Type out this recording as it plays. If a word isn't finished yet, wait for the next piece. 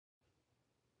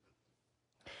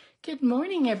Good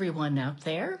morning, everyone out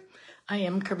there. I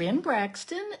am Corinne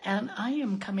Braxton, and I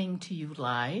am coming to you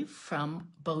live from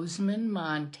Bozeman,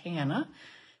 Montana.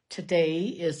 Today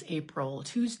is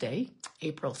Tuesday,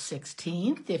 April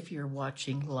 16th, if you're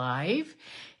watching live.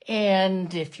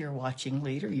 And if you're watching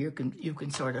later, you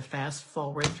can sort of fast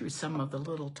forward through some of the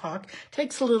little talk.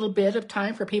 Takes a little bit of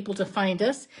time for people to find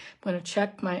us. I'm going to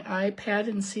check my iPad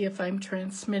and see if I'm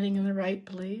transmitting in the right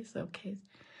place. Okay,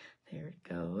 there it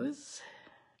goes.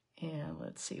 And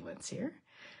let's see what's here.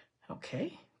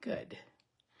 Okay, good.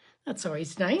 That's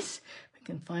always nice. We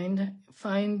can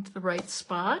find the right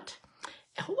spot.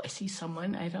 Oh, I see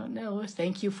someone. I don't know.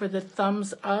 Thank you for the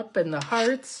thumbs up and the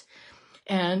hearts.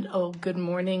 And oh, good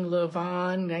morning,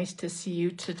 Lavon. Nice to see you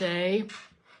today.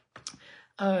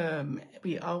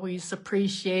 We always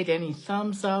appreciate any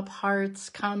thumbs up, hearts,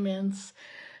 comments.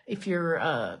 If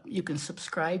you're, you can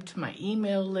subscribe to my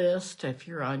email list. If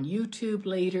you're on YouTube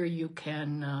later, you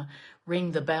can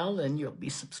ring the bell and you'll be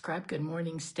subscribed. Good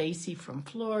morning, Stacy from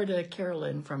Florida,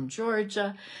 Carolyn from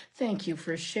Georgia. Thank you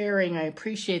for sharing. I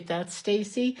appreciate that,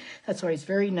 Stacy. That's always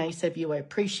very nice of you. I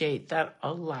appreciate that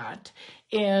a lot.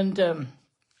 And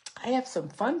I have some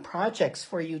fun projects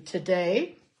for you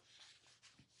today.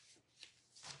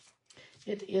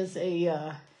 It is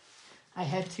I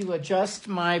had to adjust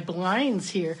my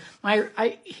blinds here.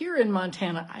 Here in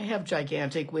Montana, I have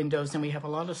gigantic windows and we have a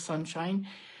lot of sunshine.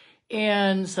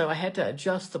 And so I had to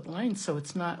adjust the blinds so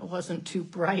it wasn't too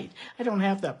bright. I don't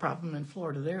have that problem in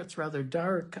Florida. There it's rather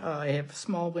dark. I have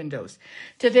small windows.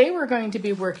 Today we're going to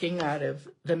be working out of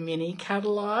the mini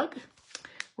catalog.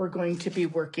 We're going to be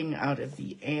working out of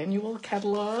the annual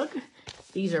catalog.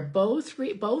 These are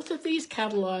both of these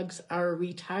catalogs are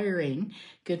retiring.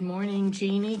 Good morning,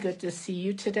 Jeannie. Good to see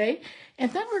you today.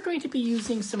 And then we're going to be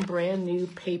using some brand new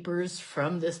papers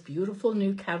from this beautiful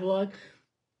new catalog.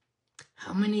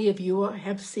 How many of you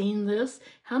have seen this?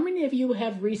 How many of you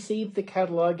have received the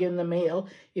catalog in the mail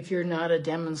if you're not a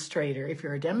demonstrator? If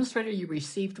you're a demonstrator, you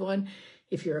received one.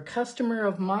 If you're a customer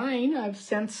of mine, I've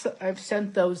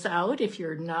sent those out. If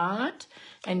you're not,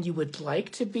 and you would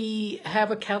like to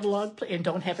have a catalog and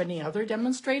don't have any other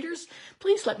demonstrators,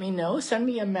 please let me know. Send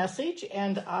me a message,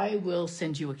 and I will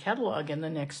send you a catalog in the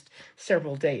next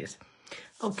several days.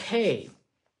 Okay,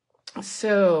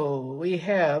 so we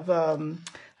have I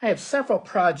have several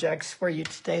projects for you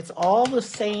today. It's all the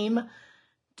same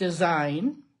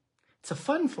design. It's a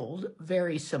fun fold,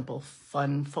 very simple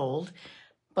fun fold.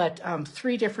 But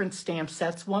 3 different stamp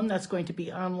sets, one that's going to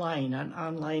be online, an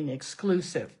online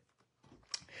exclusive.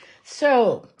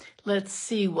 So let's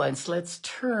see once. Let's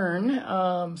turn.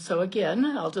 So again,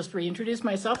 I'll just reintroduce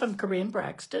myself. I'm Corinne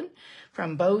Braxton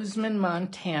from Bozeman,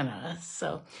 Montana.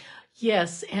 So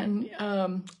yes, and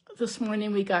this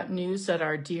morning we got news that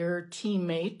our dear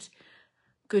teammate,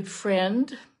 good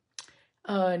friend,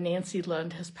 Nancy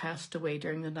Lund has passed away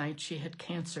during the night. She had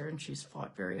cancer and she's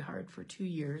fought very hard for 2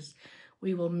 years.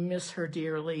 We will miss her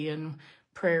dearly, and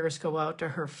prayers go out to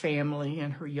her family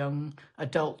and her young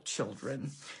adult children.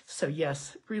 So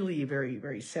yes, really very,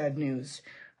 very sad news.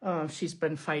 She's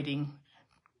been fighting,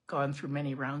 gone through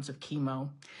many rounds of chemo.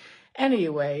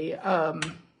 Anyway,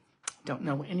 don't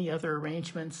know any other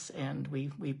arrangements, and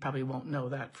we probably won't know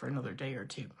that for another day or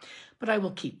two. But I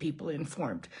will keep people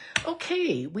informed.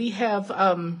 Okay, we have,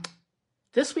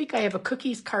 this week I have a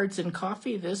cookies, cards, and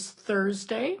coffee this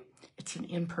Thursday. It's an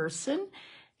in-person.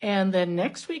 And then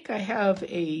next week I have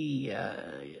a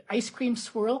Ice Cream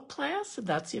Swirl class.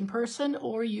 That's in person,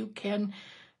 or you can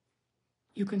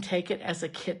take it as a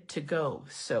kit to go.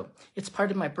 So it's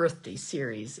part of my birthday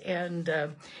series. And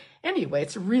anyway,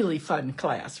 it's a really fun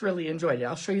class. Really enjoyed it.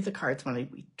 I'll show you the cards when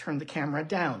we turn the camera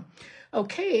down.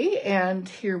 Okay, and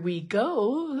here we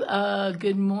go.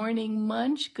 Good morning,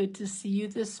 Munch. Good to see you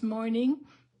this morning.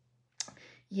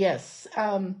 Yes.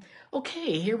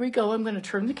 Okay, here we go. I'm going to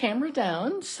turn the camera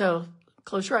down. So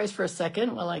close your eyes for a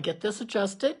second while I get this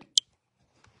adjusted.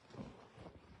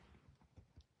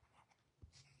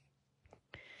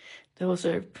 Those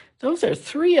are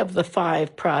 3 of the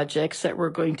 5 projects that we're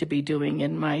going to be doing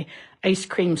in my Ice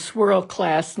Cream Swirl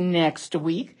class next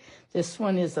week. This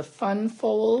one is a fun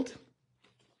fold,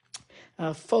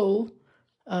 faux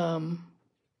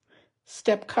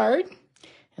step card.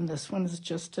 And this one is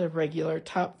just a regular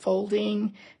top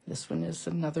folding. This one is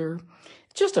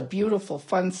just a beautiful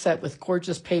fun set with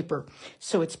gorgeous paper.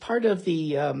 So it's part of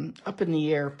the up in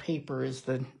the air paper is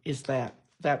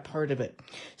that part of it.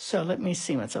 So let me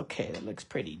see what's okay. That looks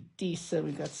pretty decent.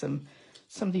 We've got some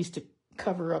of these to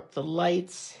cover up the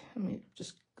lights. Let me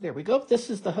just There we go.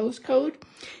 This is the host code.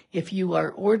 If you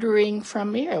are ordering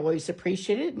from me, I always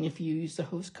appreciate it. And if you use the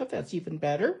host code, that's even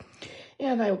better.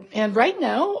 And right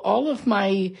now, all of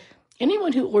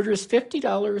anyone who orders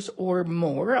 $50 or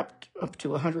more, up to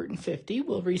 $150,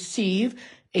 will receive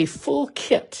a full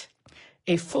kit,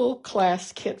 a full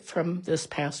class kit from this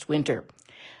past winter.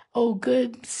 Oh,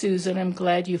 good, Susan. I'm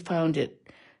glad you found it.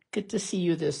 Good to see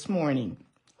you this morning.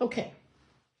 Okay,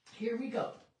 here we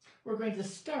go. We're going to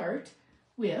start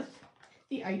with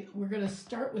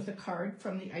a card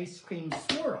from the Ice Cream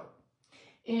Swirl.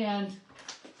 And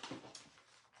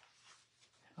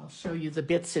I'll show you the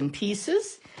bits and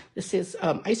pieces. This is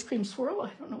Ice Cream Swirl.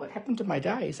 I don't know what happened to my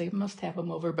dies. I must have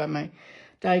them over by my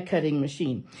die cutting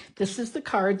machine. This is the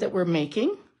card that we're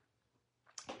making.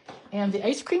 And the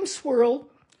Ice Cream Swirl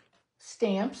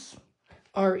stamps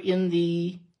are in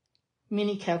the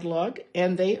mini catalog,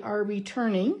 and they are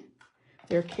returning.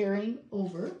 They're carrying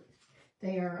over.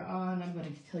 They are on, I'm going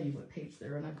to tell you what page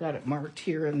they're on. I've got it marked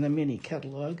here in the mini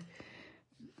catalog.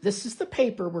 This is the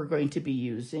paper we're going to be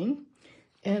using.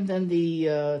 And then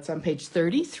it's on page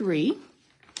 33.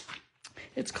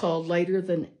 It's called Lighter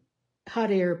Than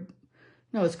Air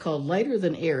is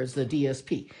the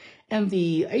DSP. And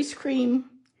the ice cream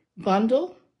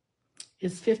bundle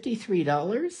is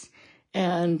 $53.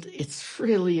 And it's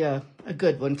really a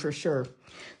good one for sure.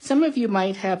 Some of you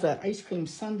might have that ice cream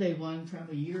sundae one from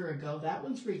a year ago. That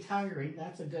one's retiring.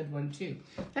 That's a good one too.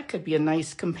 That could be a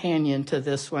nice companion to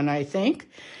this one, I think.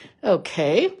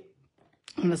 Okay, I'm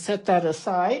going to set that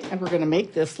aside, and we're going to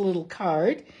make this little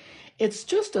card. It's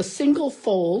just a single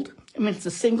fold. I mean, it's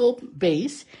a single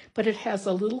base, but it has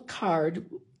a little card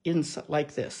inside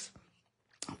like this.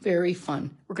 Very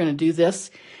fun. We're going to do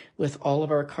this with all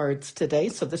of our cards today.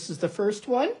 So this is the first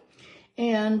one,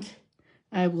 and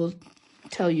I will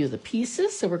tell you the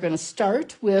pieces. So we're going to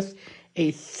start with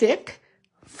a thick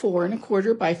 4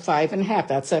 1/4 by 5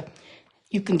 1/2.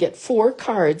 You can get 4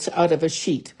 cards out of a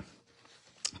sheet.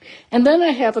 And then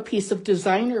I have a piece of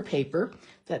designer paper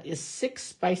that is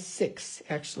 6 by 6.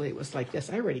 Actually, it was like this.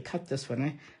 I already cut this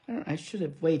one. I should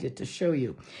have waited to show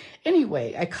you.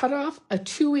 Anyway, I cut off a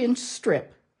 2-inch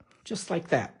strip, just like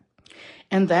that.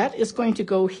 And that is going to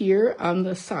go here on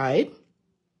the side.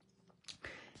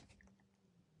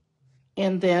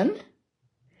 And then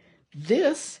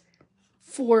this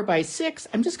 4 by 6,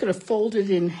 I'm just going to fold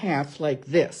it in half like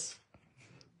this.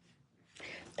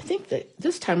 I think that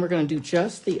this time we're going to do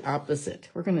just the opposite.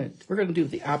 We're going to do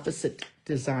the opposite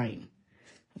design.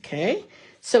 Okay?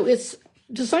 So it's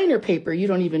designer paper. You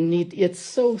don't even need, it's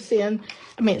so thin.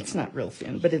 I mean, it's not real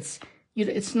thin, but it's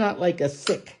not like a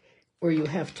thick where you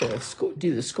have to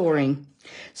do the scoring.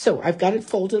 So I've got it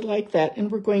folded like that,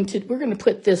 and we're going to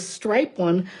put this stripe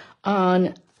one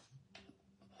on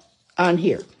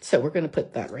here. So we're going to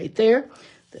put that right there,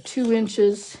 the 2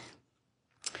 inches.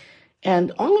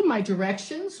 And all of my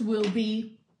directions all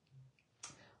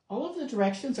of the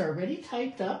directions are already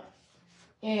typed up,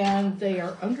 and they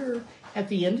are at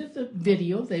the end of the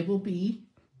video,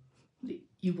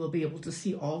 you will be able to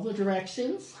see all the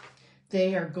directions.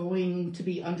 They are going to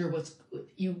be under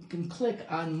you can click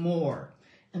on more,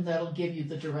 and that'll give you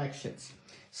the directions.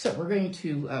 So we're going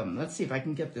to, let's see if I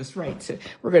can get this right. So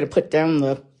we're going to put down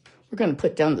the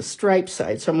stripe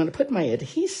side. So I'm going to put my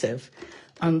adhesive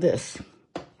on this.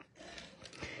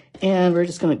 And we're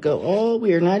just going to go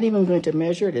we are not even going to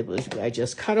measure it. I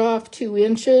just cut off 2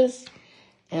 inches,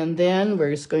 and then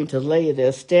we're just going to lay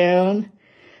this down.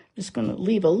 Just going to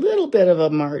leave a little bit of a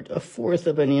mark, 1/4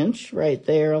 of an inch right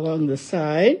there along the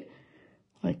side,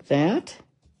 like that.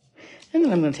 And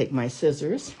then I'm going to take my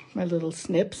scissors, my little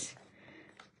snips,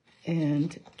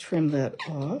 and trim that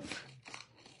off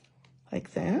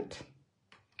like that.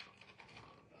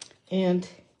 And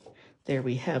there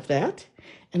we have that.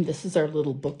 And this is our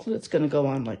little booklet. It's going to go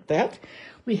on like that.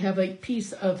 We have a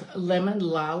piece of lemon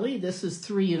lolly. This is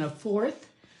 3 1/4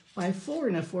 by 4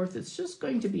 1/4. It's just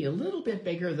going to be a little bit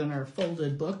bigger than our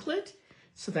folded booklet.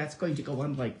 So that's going to go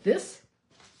on like this.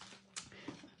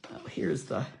 Here's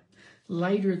the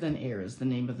Lighter Than Air is the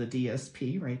name of the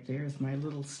DSP. Right there is my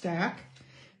little stack.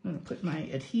 I'm going to put my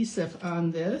adhesive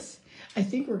on this. I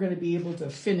think we're going to be able to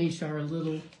finish our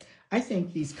little... I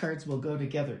think these cards will go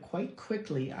together quite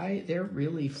quickly. They're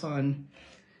really fun.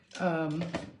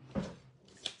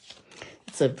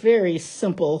 It's a very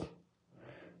simple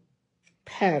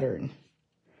pattern,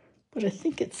 but I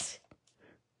think it's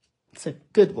a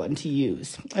good one to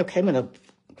use. Okay, I'm going to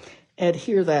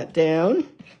adhere that down.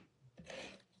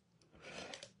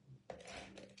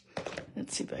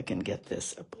 Let's see if I can get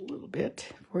this up a little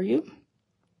bit for you.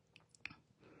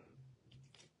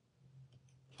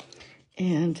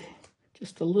 And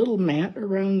Just a little mat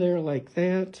around there like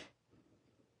that.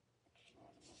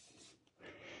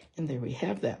 And there we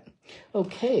have that.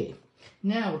 Okay,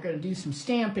 now we're going to do some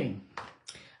stamping.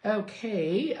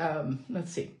 Okay,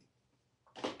 let's see.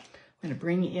 I'm going to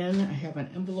bring in, I have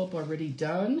an envelope already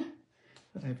done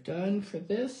that I've done for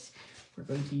this. We're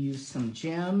going to use some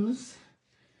gems.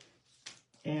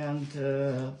 And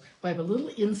I have a little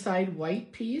inside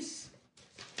white piece.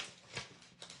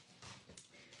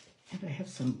 And I have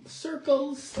some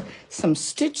circles, some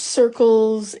stitch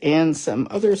circles, and some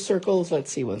other circles. Let's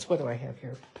see ones. What do I have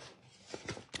here?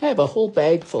 I have a whole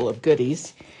bag full of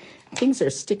goodies. Things are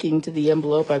sticking to the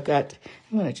envelope. I'm going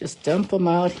to just dump them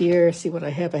out here, see what I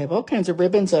have. I have all kinds of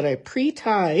ribbons that I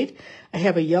pre-tied. I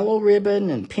have a yellow ribbon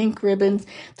and pink ribbons.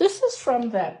 This is from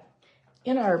that,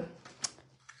 I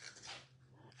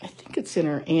think it's in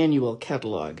our annual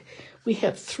catalog. We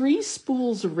have 3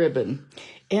 spools of ribbon,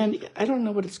 and I don't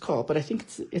know what it's called, but I think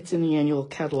it's in the annual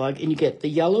catalog, and you get the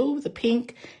yellow, the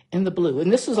pink, and the blue.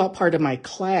 And this is all part of my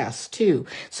class, too.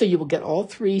 So you will get all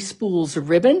 3 spools of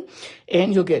ribbon,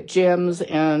 and you'll get gems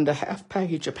and a half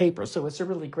package of paper. So it's a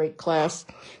really great class.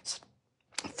 It's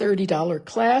a $30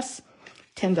 class,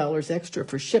 $10 extra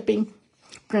for shipping.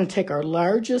 We're going to take our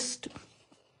largest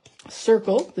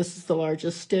circle. This is the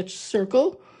largest stitch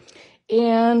circle.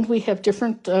 And we have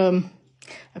different,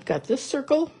 I've got this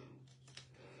circle.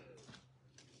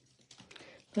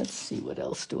 Let's see, what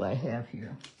else do I have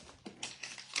here?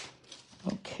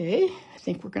 Okay, I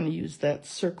think we're going to use that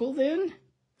circle then.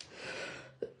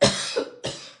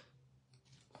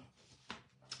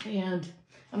 And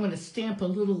I'm going to stamp a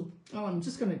little, I'll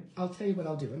tell you what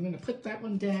I'll do. I'm going to put that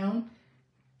one down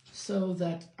so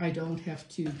that I don't have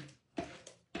to,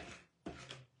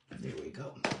 there we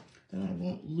go. Then I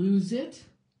won't lose it.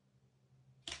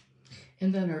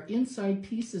 And then our inside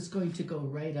piece is going to go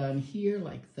right on here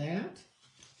like that.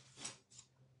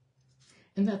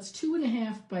 And that's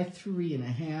 2.5 by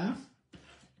 3.5.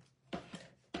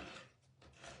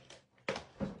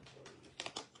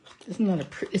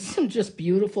 Isn't just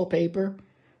beautiful paper?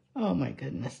 Oh my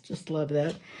goodness, just love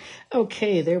that.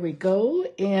 Okay, there we go.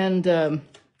 And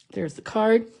there's the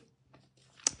card.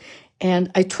 And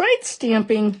I tried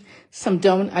stamping some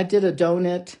donut. I did a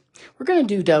donut. We're going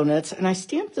to do donuts. And I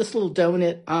stamped this little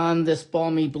donut on this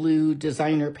Balmy Blue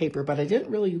designer paper, but it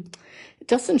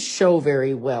doesn't show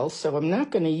very well. So I'm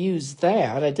not going to use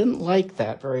that. I didn't like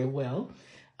that very well.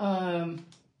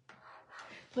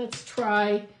 Let's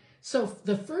try. So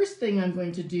the first thing I'm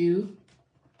going to do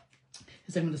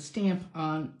is I'm going to stamp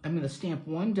one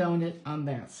donut on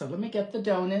that. So let me get the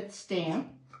donut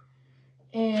stamp.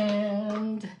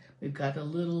 And we've got a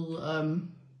little,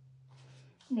 I'm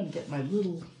going to get my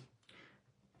little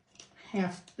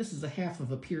half, this is a half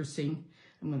of a piercing.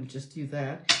 I'm going to just do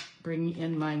that. Bring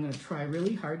in mine, I'm going to try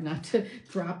really hard not to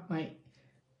drop my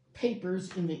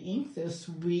papers in the ink this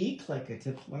week like I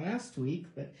did last week,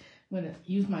 but I'm going to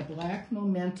use my Black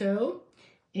Momento,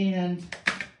 and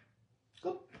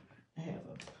I have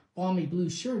a Balmy Blue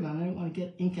shirt on. I don't want to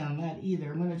get ink on that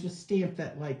either. I'm going to just stamp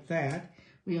that like that.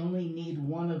 We only need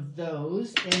one of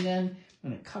those, and then I'm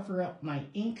going to cover up my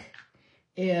ink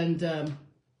and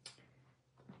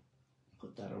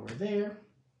put that over there.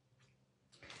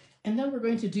 And then we're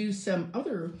going to do some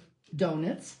other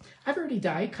donuts. I've already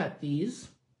die cut these,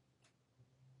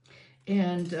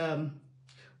 and we're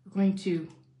going to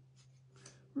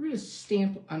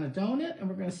stamp on a donut, and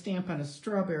we're going to stamp on a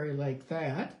strawberry like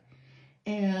that,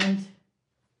 and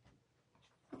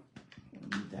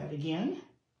do that again.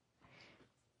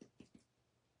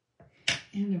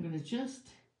 And I'm going to just,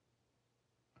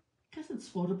 because it's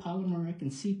photopolymer, I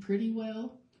can see pretty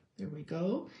well. There we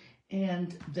go.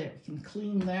 And there, we can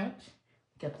clean that.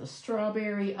 Get the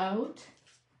strawberry out.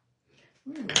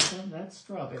 Where do I have that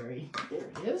strawberry? There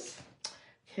it is.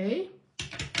 Okay.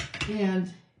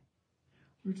 And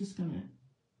we're just going to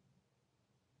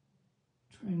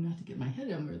try not to get my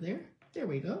head under there. There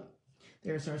we go.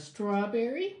 There's our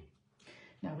strawberry.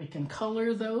 Now we can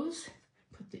color those.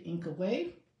 Put the ink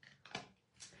away.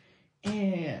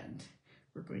 And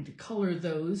we're going to color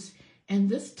those. And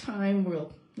this time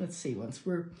let's see,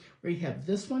 we have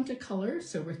this one to color.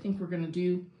 So I think we're going to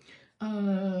do,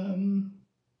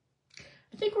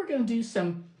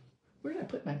 some, where did I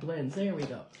put my blends? There we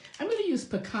go. I'm going to use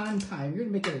pecan pie. We're going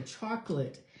to make it a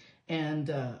chocolate and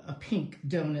a pink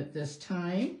donut this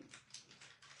time.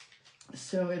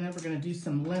 So, and then we're going to do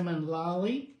some lemon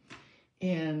lolly.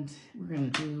 And we're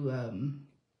going to do,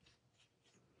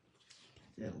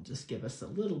 that'll just give us a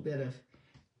little bit of,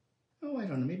 I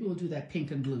don't know, maybe we'll do that pink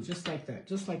and blue, just like that,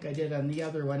 just like I did on the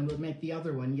other one. We'll make the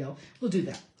other one yellow. We'll do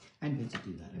that. I'm going to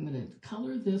do that. I'm going to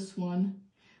color this one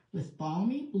with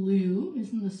Balmy Blue.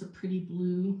 Isn't this a pretty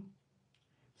blue?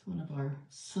 It's one of our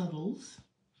subtles.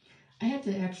 I had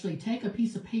to actually take a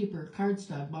piece of paper,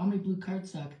 cardstock, Balmy Blue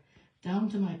cardstock, down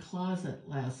to my closet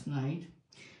last night.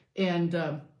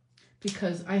 And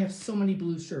because I have so many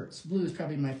blue shirts. Blue is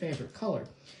probably my favorite color.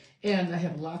 And I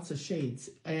have lots of shades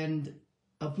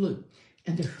of blue.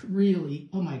 And they're really,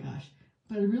 oh my gosh.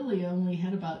 But I really only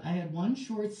had I had one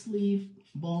short sleeve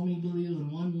Balmy Blue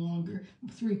and one longer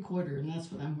 3/4, and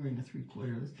that's what I'm wearing, a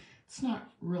 3/4. It's not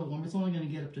real warm. It's only going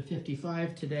to get up to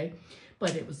 55 today,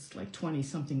 but it was like 20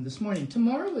 something this morning.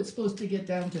 Tomorrow it's supposed to get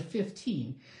down to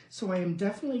 15. So I am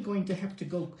definitely going to have to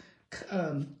go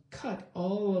cut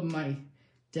all of my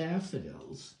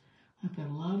daffodils. I've got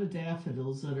a lot of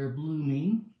daffodils that are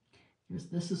blooming.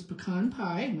 This is pecan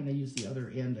pie. I'm going to use the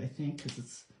other end, I think,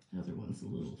 because the other one's a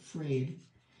little frayed.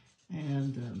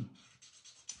 And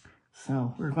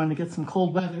so we're going to get some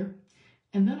cold weather.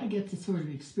 And then I get to sort of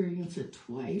experience it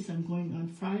twice. On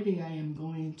Friday, I am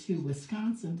going to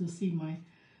Wisconsin to see my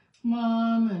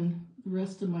mom and the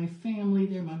rest of my family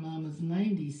there. My mom is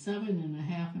 97 and a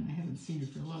half, and I haven't seen her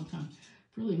for a long time.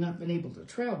 I've really not been able to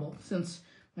travel since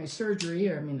my surgery,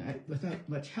 without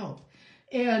much help.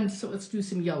 And so let's do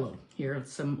some yellow here.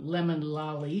 It's some lemon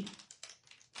lolly.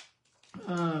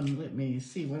 Let me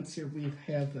see. Once here we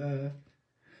have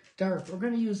dark. We're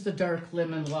going to use the dark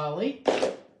lemon lolly.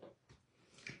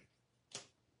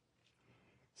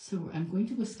 So I'm going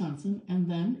to Wisconsin,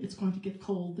 and then it's going to get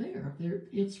cold there.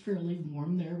 It's fairly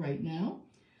warm there right now.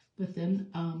 But then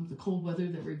the cold weather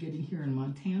that we're getting here in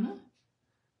Montana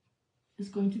is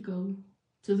going to go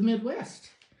to the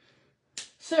Midwest.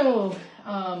 So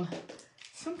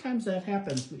sometimes that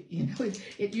happens.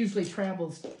 It usually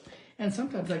travels. And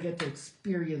sometimes I get to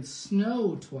experience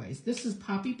snow twice. This is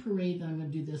Poppy Parade. I'm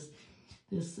going to do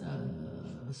this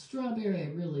strawberry.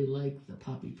 I really like the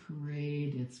Poppy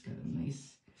Parade. It's got a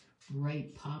nice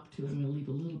bright pop to it. I'm going to leave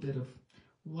a little bit of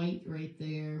white right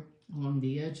there along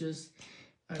the edges,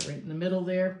 right in the middle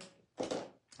there.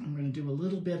 I'm going to do a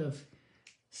little bit of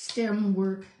stem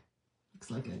work. Looks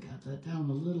like I got that down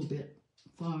a little bit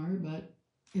far, but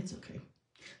it's okay.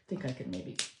 I think I can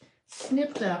maybe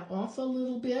snip that off a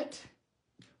little bit.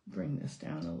 Bring this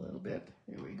down a little bit.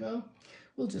 There we go.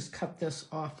 We'll just cut this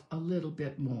off a little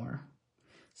bit more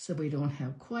so we don't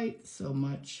have quite so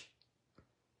much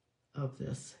of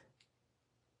this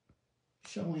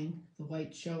showing, the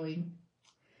white showing.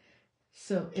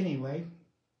 So anyway,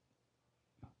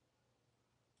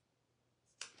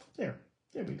 there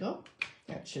we go.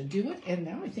 That should do it. And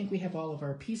now I think we have all of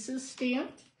our pieces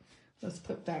stamped. Let's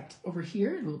put that over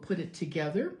here and we'll put it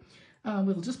together.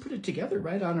 We'll just put it together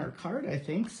right on our card, I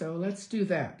think. So let's do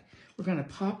that. We're going to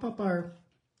pop up our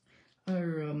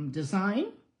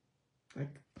design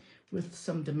like with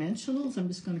some dimensionals. I'm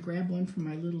just going to grab one from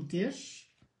my little dish.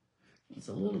 It's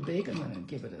a little big. I'm going to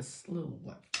give it a little,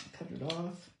 cut it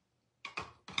off.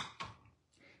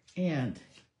 And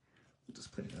we'll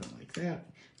just put it on like that.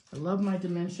 I love my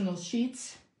dimensional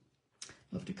sheets.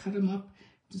 Love to cut them up.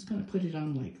 I'm just going to put it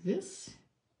on like this.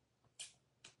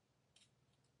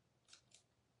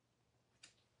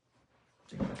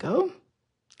 There we go.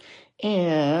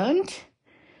 And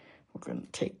we're going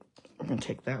to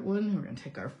take that one. We're going to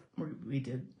take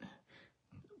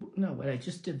I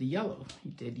just did the yellow.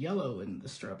 You did yellow in the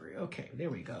strawberry. Okay, there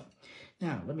we go.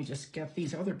 Now, let me just get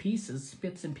these other pieces,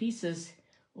 bits and pieces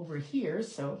over here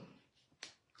so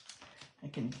I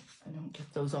don't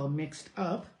get those all mixed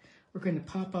up. We're going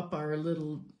to pop up our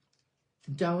little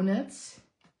donuts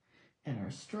and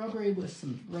our strawberry with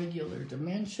some regular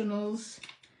dimensionals.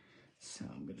 So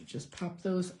I'm going to just pop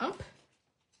those up.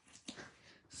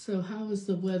 So how is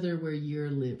the weather where you're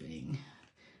living?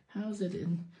 How's it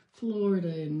in Florida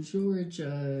and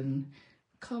Georgia and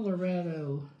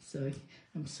Colorado? So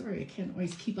I'm sorry, I can't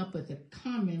always keep up with the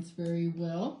comments very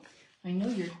well. I know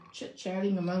you're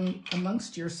chit-chatting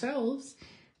amongst yourselves,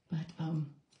 but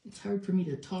it's hard for me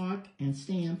to talk and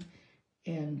stamp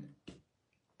and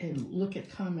look at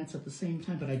comments at the same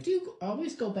time. But I do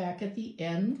always go back at the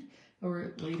end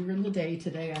or later in the day.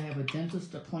 Today I have a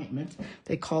dentist appointment.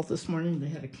 They called this morning, they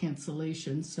had a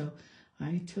cancellation, so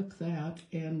I took that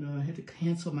and I had to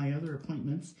cancel my other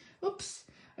appointments. Oops,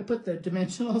 I put the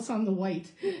dimensionals on the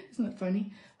white. Isn't that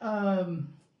funny?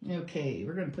 Okay,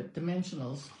 we're gonna put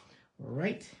dimensionals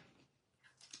right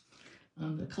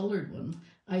on the colored one.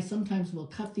 I sometimes will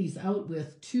cut these out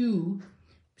with 2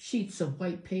 sheets of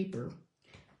white paper,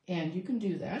 and you can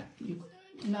do that.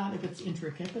 Not if it's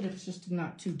intricate, but if it's just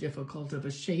not too difficult of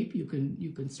a shape, you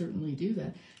can certainly do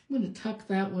that. I'm going to tuck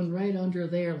that one right under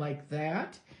there like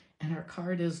that, And our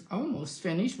card is almost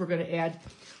finished. We're going to add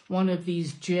one of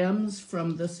these gems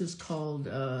from, this is called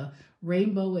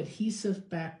Rainbow Adhesive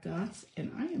Back Dots.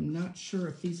 And I am not sure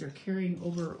if these are carrying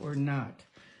over or not.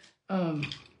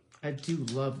 I do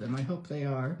love them. I hope they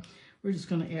are. We're just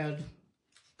going to add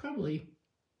probably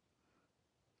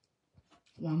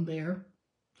one there.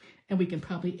 And we can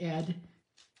probably add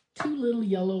 2 little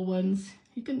yellow ones.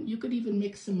 You could even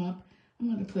mix them up. I'm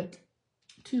going to put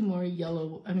 2 more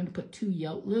yellow. I'm going to put 2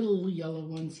 little yellow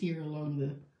ones here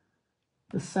along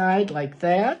the side like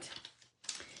that.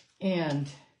 And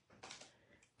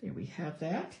there we have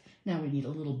that. Now we need a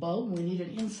little bow. We need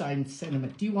an inside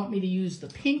sentiment. Do you want me to use the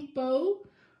pink bow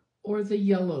or the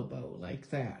yellow bow like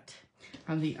that?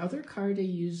 On the other card, I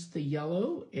used the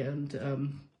yellow,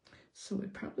 and so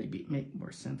it'd probably make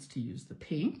more sense to use the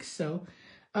pink. So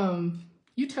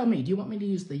you tell me, do you want me to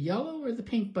use the yellow or the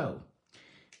pink bow?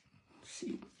 Let's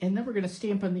see. And then we're going to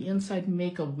stamp on the inside,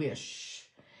 make a wish.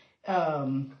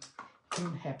 And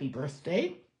happy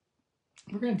birthday.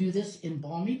 We're going to do this in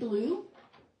Balmy Blue.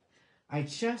 I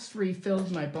just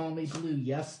refilled my Balmy Blue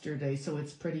yesterday, so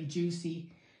it's pretty juicy.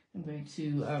 I'm going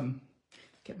to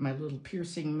get my little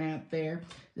piercing mat there.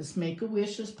 This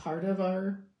Make-A-Wish is part of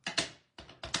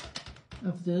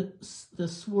the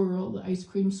swirl, the ice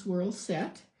cream swirl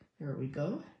set. There we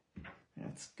go.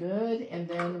 That's good. And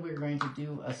then we're going to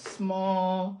do a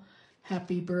small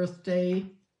happy birthday.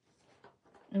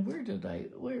 And where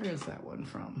is that one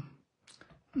from?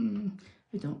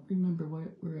 I don't remember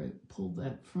where I pulled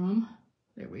that from.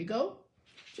 There we go.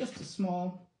 Just a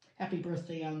small happy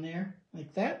birthday on there,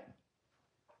 like that.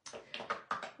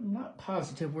 I'm not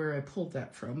positive where I pulled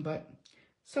that from, but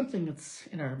something that's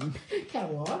in our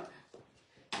catalog.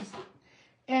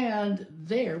 And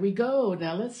there we go.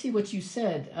 Now let's see what you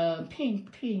said.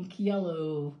 Pink, pink,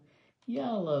 yellow,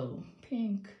 yellow,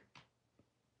 pink,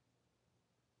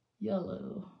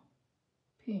 yellow,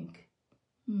 pink.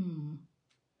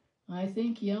 I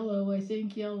think yellow, I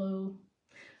think yellow.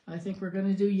 I think we're going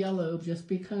to do yellow just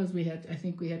because I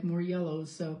think we had more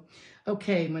yellows. So,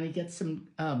 okay, I'm going to get some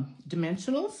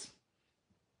dimensionals.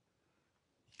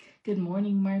 Good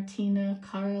morning, Martina,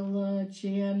 Carla,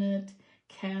 Janet,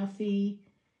 Kathy,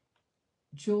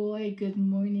 Joy. Good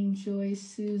morning, Joy,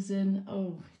 Susan.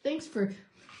 Oh, thanks for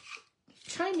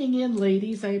chiming in,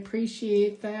 ladies. I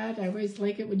appreciate that. I always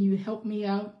like it when you help me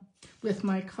out with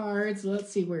my cards.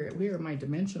 Let's see, where are my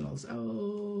dimensionals?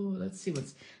 Oh, let's see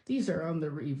these are on the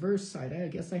reverse side. I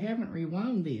guess I haven't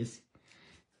rewound these.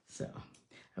 So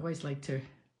I always like to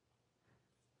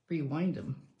rewind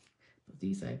them, but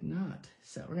these I've not.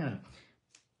 So we're gonna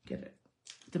get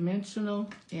a dimensional,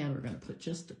 and we're gonna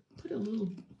put a little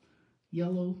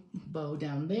yellow bow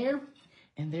down there,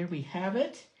 and there we have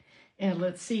it. And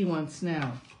let's see once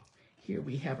now. Here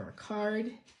we have our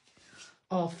card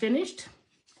all finished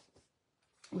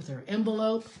with our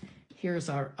envelope. Here's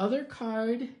our other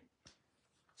card.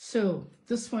 So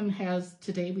this one has,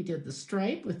 today we did the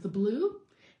stripe with the blue,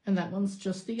 and that one's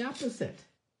just the opposite.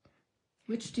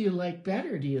 Which do you like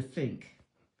better, do you think?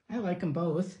 I like them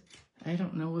both. I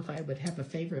don't know if I would have a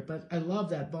favorite, but I love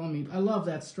that I love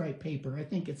that stripe paper. I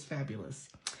think it's fabulous.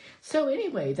 So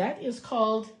anyway, that is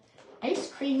called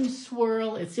Ice Cream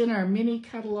Swirl. It's in our mini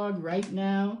catalog right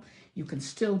now. You can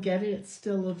still get it. It's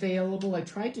still available. I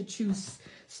tried to choose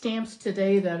stamps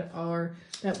today that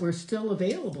were still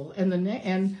available.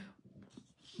 And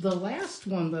the last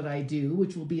one that I do,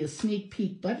 which will be a sneak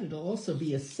peek, but it'll also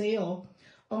be a sale.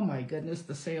 Oh my goodness,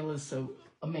 the sale is so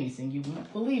amazing. You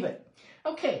won't believe it.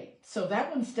 Okay, so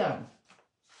that one's done.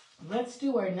 Let's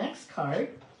do our next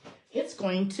card. It's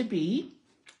going to be,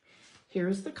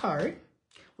 here's the card.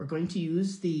 We're going to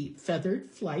use the Feathered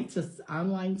Flights. It's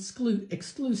online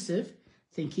exclusive,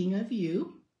 Thinking of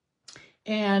You.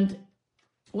 And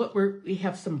we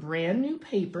have some brand new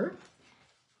paper.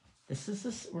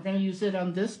 We're going to use it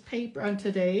on this paper, on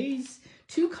today's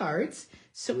 2 cards.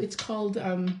 So it's called,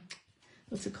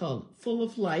 what's it called? Full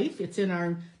of Life. It's in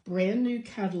our brand new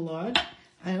catalog.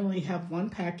 I only have one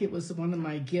pack. It was one of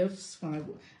my gifts when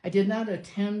I did not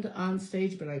attend on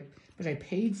stage, but I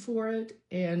paid for it,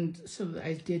 and so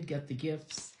I did get the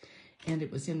gifts, and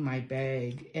it was in my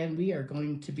bag. And we are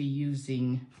going to be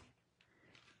using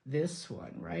this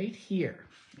one right here.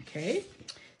 Okay,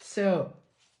 so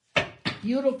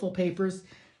beautiful papers,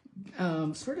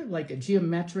 sort of like a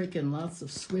geometric and lots of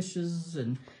swishes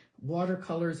and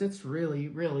watercolors. It's really,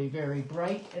 really very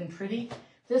bright and pretty.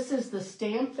 This is the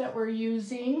stamp that we're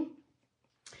using.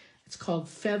 It's called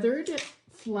Feathered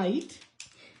Flight,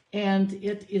 and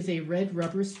it is a red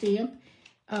rubber stamp.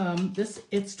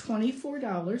 It's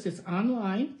 $24. It's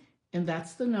online. and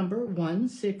that's the number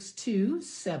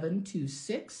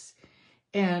 162726.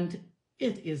 And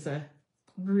it is a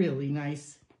really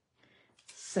nice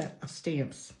set of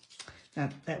stamps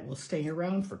that will stay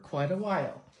around for quite a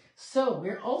while. So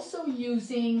we're also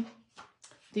using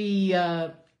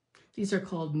the, these are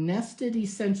called nested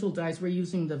essential dies. We're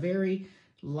using the very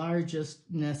largest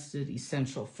nested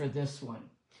essential for this one.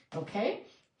 Okay,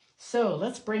 so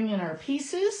let's bring in our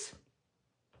pieces.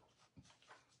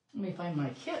 Let me find my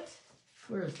kit.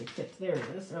 Where is the kit? There it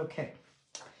is. Okay,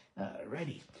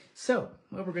 ready. So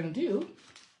what we're going to do,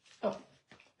 oh,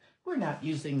 we're not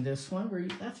using this one.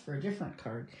 That's for a different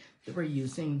card. We're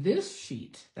using this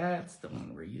sheet. That's the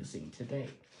one we're using today.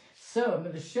 So I'm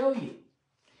going to show you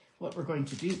what we're going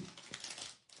to do.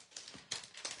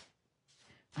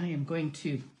 I'm going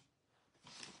to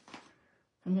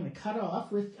cut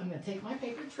off with, I'm going to take my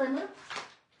paper trimmer.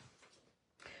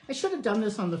 I should have done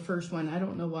this on the first one. I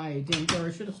don't know why I didn't, or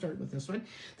I should have started with this one.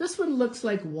 This one looks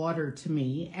like water to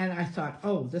me, and I thought,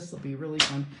 oh, this will be really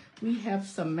fun. We have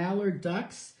some mallard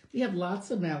ducks. We have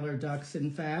lots of mallard ducks, in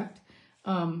fact,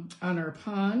 on our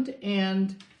pond,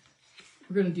 and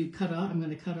we're going to do I'm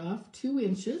going to cut off 2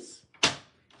 inches,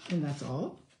 and that's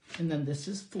all. And then this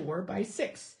is 4 by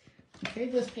 6. Okay,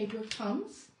 this paper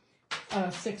comes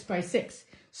 6 by 6.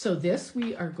 So this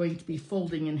we are going to be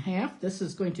folding in half. This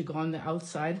is going to go on the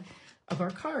outside of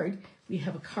our card. We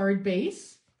have a card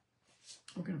base.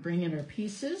 We're going to bring in our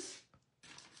pieces.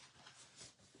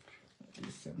 Do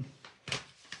some.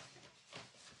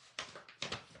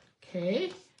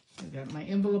 Okay, I've got my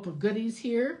envelope of goodies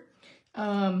here.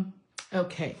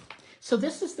 Okay, so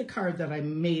this is the card that I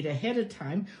made ahead of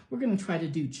time. We're going to try to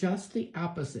do just the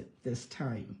opposite this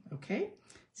time, okay?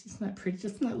 See, it's not pretty.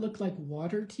 Doesn't that look like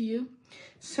water to you?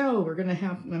 So I'm going to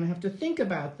have to think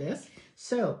about this.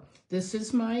 So this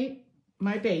is my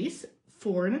base,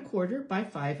 4 1/4 by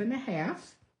 5 1/2.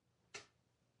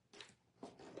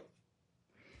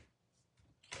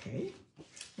 Okay,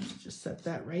 let me just set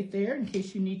that right there in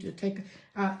case you need to take,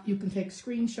 you can take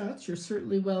screenshots. You're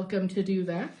certainly welcome to do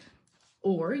that.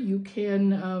 Or you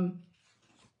can, I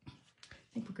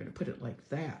think we're going to put it like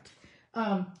that.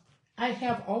 I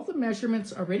have all the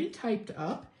measurements already typed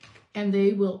up, and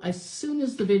they will, as soon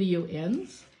as the video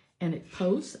ends and it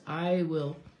posts, I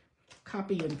will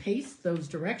copy and paste those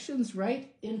directions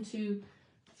right into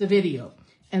the video.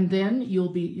 And then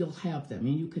you'll have them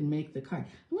and you can make the card.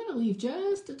 I'm going to leave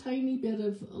just a tiny bit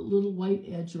of a little white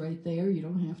edge right there. You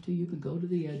don't have to. You can go to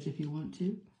the edge if you want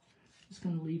to. Just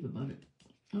going to leave about it.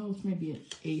 Oh, it's maybe an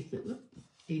eighth of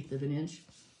an inch.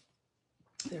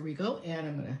 There we go. And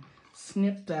I'm going to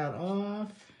snip that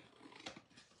off.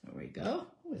 There we go.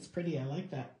 Oh, it's pretty. I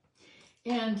like that.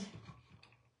 And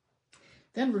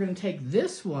then we're going to take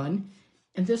this one,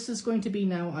 and this is going to be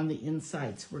now on the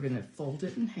inside. So we're going to fold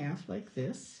it in half like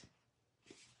this.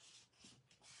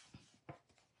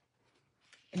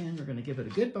 And we're going to give it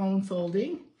a good bone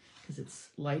folding because it's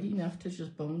light enough to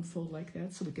just bone fold like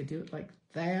that. So we could do it like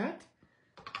that.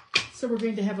 So we're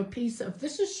going to have a piece of,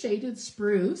 this is shaded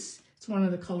spruce. It's one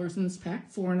of the colors in this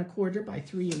pack, 4 1/4 by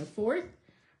 3 1/4,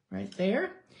 right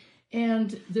there.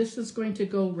 And this is going to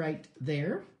go right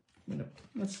there.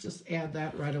 Let's just add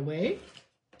that right away.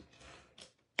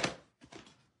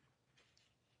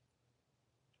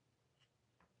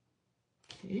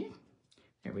 Okay,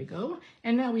 there we go.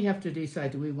 And now we have to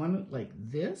decide, do we want it like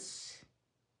this?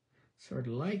 Sort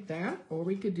of like that, or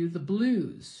we could do the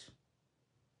blues.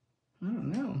 I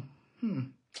don't know.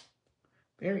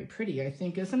 Very pretty, I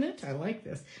think, isn't it? I like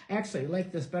this. Actually, I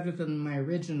like this better than my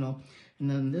original. And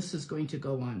then this is going to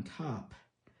go on top.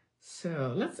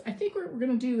 So I think what we're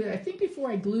going to do, I think before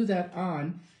I glue that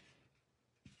on,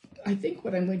 I think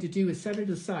what I'm going to do is set it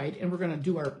aside and we're going to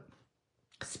do our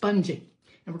sponging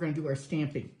and we're going to do our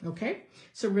stamping, okay?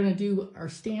 So we're going to do our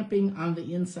stamping on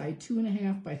the inside, 2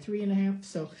 1/2 by 3 1/2.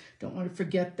 So don't want to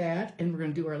forget that. And we're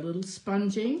going to do our little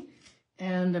sponging.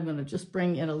 And I'm going to just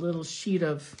bring in a little sheet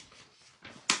of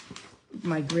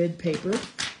my grid paper.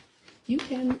 You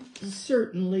can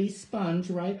certainly sponge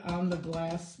right on the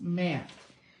glass mat.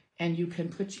 And you can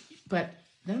put, but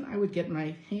then I would get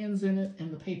my hands in it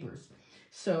and the papers.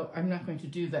 So I'm not going to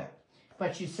do that.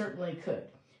 But you certainly could.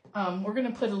 We're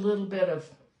going to put a little bit of,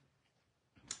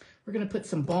 we're going to put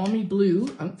some Balmy Blue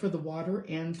for the water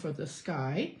and for the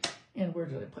sky. And where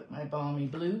did I put my Balmy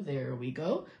Blue? There we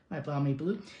go, my Balmy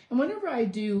Blue. And whenever I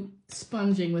do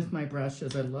sponging with my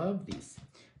brushes, I love these.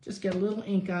 Just get a little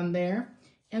ink on there.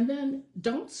 And then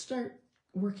don't start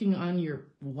working on your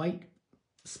white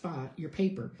spot, your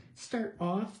paper. Start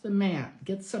off the mat.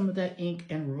 Get some of that ink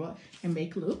and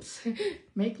make loops.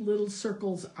 Make little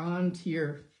circles onto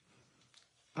your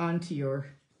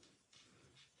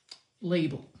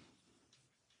label.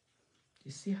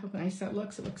 You see how nice that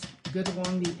looks? It looks good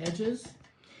along the edges.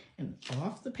 And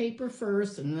off the paper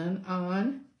first, and then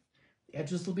on. The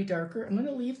edges will be darker. I'm going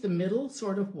to leave the middle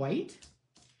sort of white.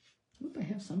 Oop, I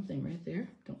have something right there.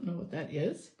 Don't know what that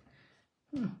is.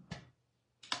 Let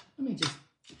me just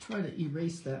try to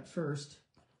erase that first.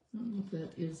 I don't know if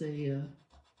that is a...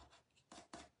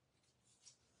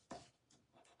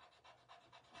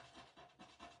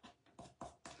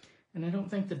 And I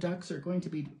don't think the ducks are going to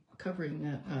be covering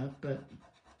that up, but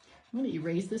I'm going to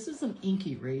erase. This is an ink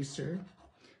eraser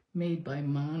made by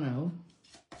Mono.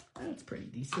 That's pretty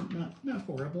decent, not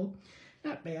horrible,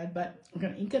 not bad, but I'm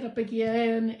going to ink it up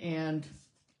again, and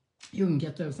you can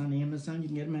get those on Amazon. You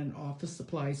can get them at an office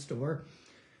supply store.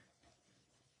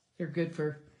 They're good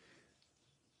for,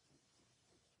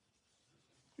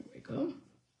 here we go.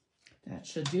 That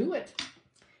should do it.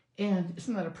 And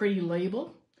isn't that a pretty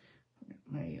label?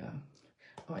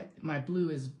 My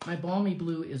Balmy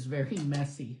Blue is very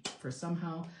messy. For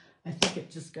somehow, I think it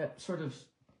just got sort of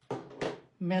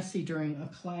messy during a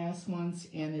class once,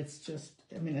 and it's just,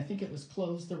 I mean, I think it was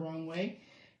closed the wrong way.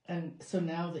 And so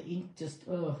now the ink just,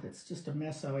 oh, it's just a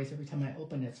mess always. Every time I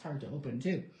open it, it's hard to open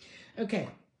too. Okay.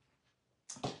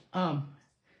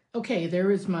 Okay,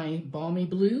 there is my Balmy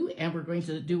Blue, and we're going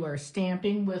to do our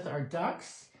stamping with our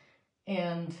ducks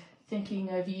and thinking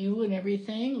of you and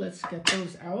everything. Let's get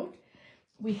those out.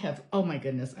 We have, oh my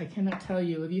goodness, I cannot tell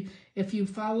you. If you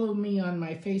follow me on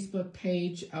my Facebook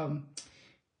page,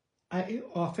 I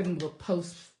often will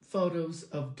post photos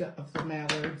of the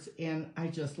mallards, and I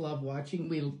just love watching.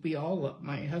 We all love,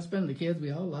 my husband, the kids,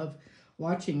 we all love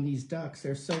watching these ducks.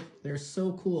 They're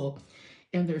so cool,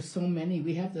 and there's so many.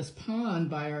 We have this pond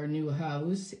by our new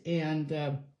house, and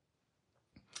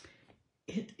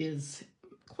it is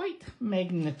quite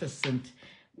magnificent.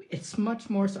 It's much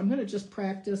more, so I'm going to just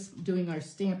practice doing our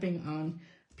stamping on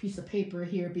a piece of paper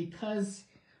here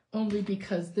only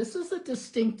because this is a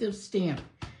distinctive stamp.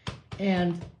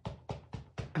 And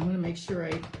I'm going to make sure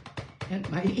and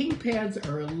my ink pads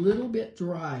are a little bit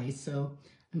dry, so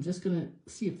I'm just going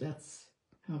to see if that's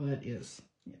how that is.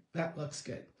 Yeah, that looks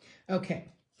good. Okay,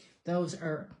 those,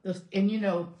 and you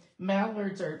know,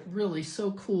 mallards are really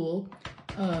so cool.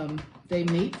 They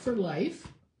mate for life,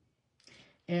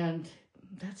 and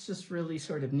that's just really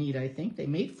sort of neat, I think. They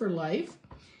mate for life,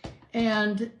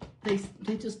 and they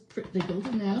build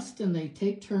a nest, and they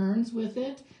take turns with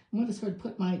it. I'm going to sort of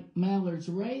put my mallards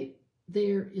right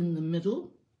there in the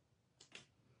middle,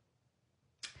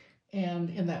 and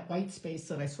in that white space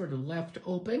that I sort of left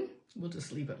open. We'll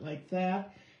just leave it like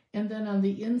that. And then on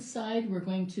the inside, we're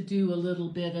going to do a little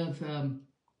bit of,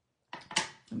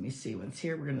 let me see what's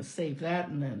here. We're going to save that,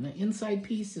 and then the inside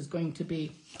piece is going to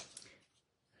be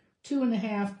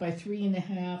 2.5 by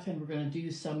 3.5, and we're going to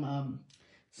do some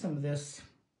of this.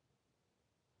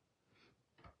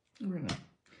 We're going to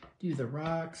do the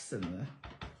rocks and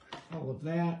all of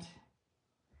that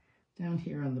down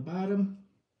here on the bottom,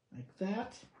 like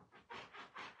that.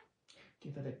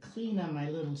 Give it a clean on my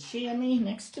little chamois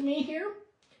next to me here.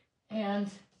 And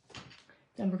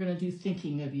then we're going to do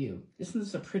Thinking of You. Isn't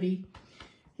this a pretty,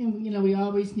 and you know, we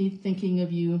always need Thinking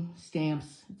of You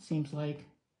stamps, it seems like.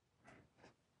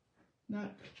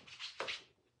 Not,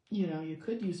 you know, you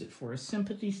could use it for a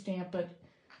sympathy stamp, but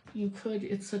you could,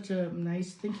 it's such a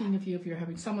nice Thinking of You if you're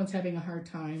someone's having a hard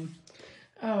time.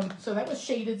 So that was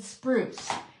Shaded Spruce.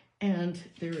 And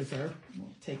there is we'll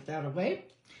take that away.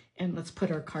 And let's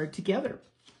put our card together.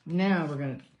 Now we're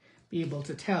going to be able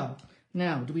to tell.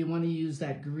 Now, do we want to use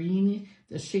that green,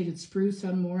 the Shaded Spruce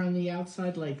more on the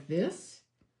outside like this?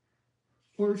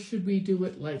 Or should we do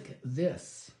it like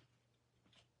this?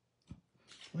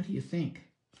 What do you think?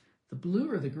 The blue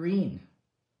or the green?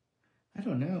 I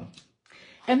don't know.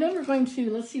 And then we're going to,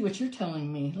 let's see what you're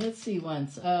telling me. Let's see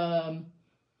once.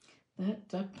 That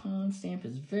duck pond stamp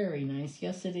is very nice.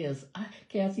 Yes, it is.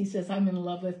 Cassie says, I'm in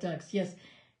love with ducks. Yes.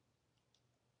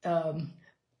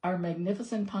 Our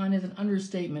magnificent pond is an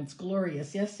understatement. It's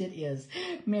glorious. Yes, it is.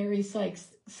 Mary Sykes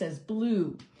says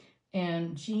blue.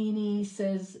 And Jeannie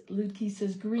says, Ludke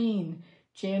says green.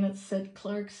 Janet said,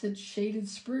 Clark said Shaded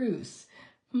Spruce.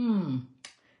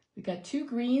 We got 2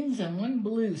 greens and 1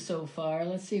 blue so far.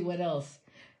 Let's see what else.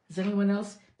 Is anyone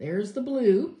else? There's the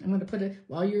blue. I'm going to put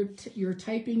while you're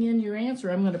typing in your answer,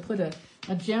 I'm going to put a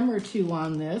gem or 2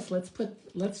 on this.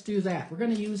 Let's do that. We're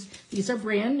going to use, these are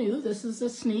brand new. This is a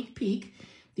sneak peek.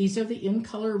 These are the In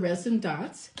Color resin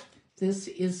dots. This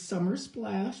is Summer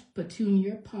Splash,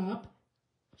 Petunia Pop,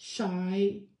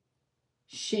 Shy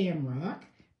Shamrock,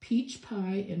 Peach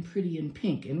Pie, and Pretty in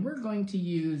Pink. And we're going to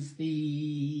use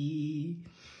the,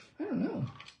 I don't know,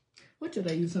 what did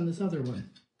I use on this other one?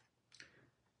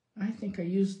 I think I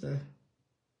used the,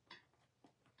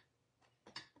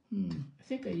 I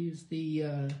think I used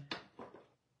the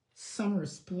Summer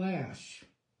Splash.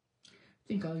 I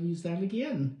think I'll use that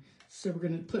again. So we're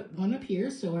going to put one up here.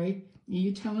 So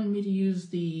you telling me to use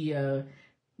the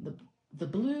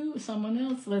blue, someone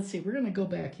else? Let's see, we're going to go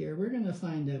back here. We're going to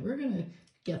find out. We're going to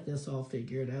get this all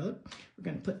figured out. We're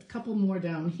going to put a couple more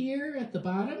down here at the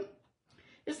bottom.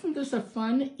 Isn't this a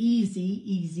fun,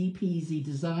 easy peasy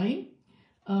design?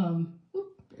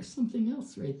 There's something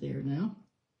else right there now.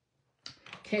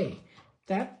 Okay,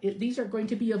 these are going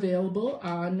to be available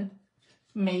on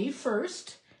May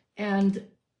 1st. And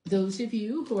those of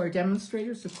you who are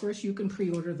demonstrators, of course, you can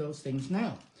pre-order those things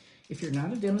now. If you're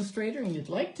not a demonstrator and you'd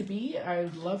like to be,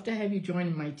 I'd love to have you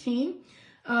join my team.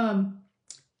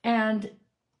 And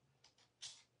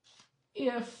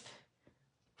if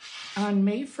on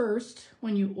May 1st,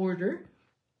 when you order,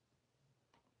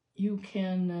 you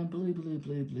can blue.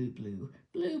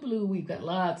 We've got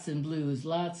lots and blues,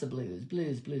 lots of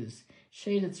blues.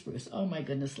 Shaded spruce. Oh my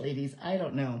goodness, ladies, I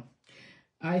don't know.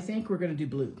 I think we're going to do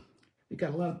blue. We've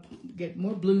got get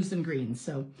more blues than greens.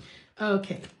 So,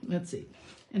 okay, let's see.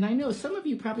 And I know some of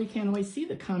you probably can't always see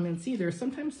the comments either.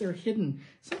 Sometimes they're hidden.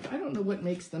 I don't know what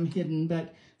makes them hidden,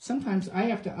 but sometimes I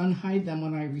have to unhide them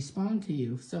when I respond to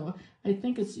you. So I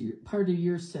think it's part of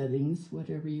your settings,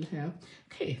 whatever you have.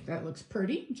 Okay, that looks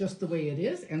pretty, just the way it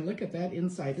is. And look at that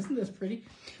inside. Isn't this pretty?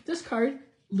 This card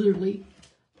literally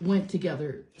went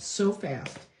together so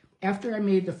fast. After I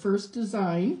made the first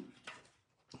design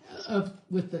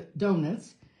with the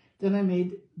donuts, then I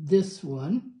made this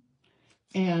one.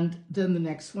 And then the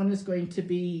next one is going to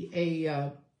be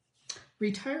a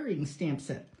retiring stamp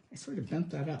set. I sort of bent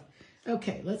that up.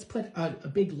 Okay, let's put a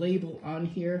big label on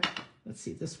here. Let's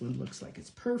see, this one looks like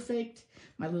it's perfect.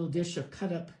 My little dish of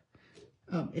cut up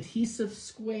adhesive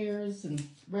squares and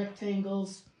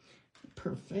rectangles.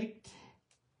 Perfect.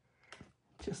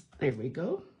 Just, there we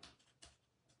go.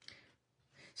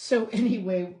 So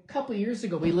anyway, a couple of years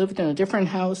ago, we lived in a different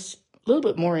house, a little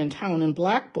bit more in town in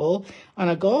Blackpool on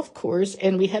a golf course,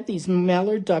 and we had these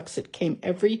mallard ducks that came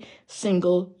every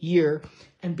single year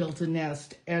and built a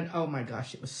nest. And oh my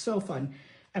gosh, it was so fun.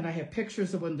 And I have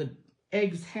pictures of when the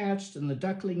eggs hatched and the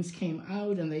ducklings came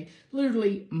out, and they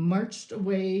literally marched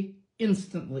away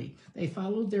instantly. They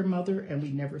followed their mother and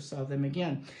we never saw them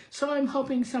again. So I'm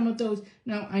hoping some of those,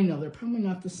 now I know they're probably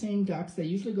not the same ducks. They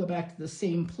usually go back to the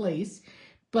same place,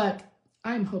 but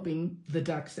I'm hoping the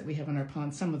ducks that we have in our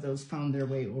pond, some of those found their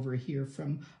way over here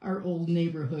from our old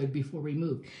neighborhood before we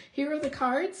moved. Here are the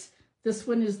cards. This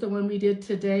one is the one we did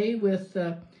today with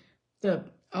the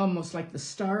almost like the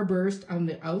starburst on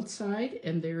the outside,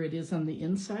 and there it is on the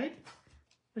inside.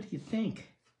 What do you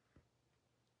think?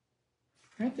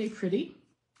 Aren't they pretty?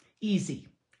 Easy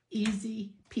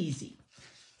peasy.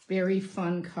 Very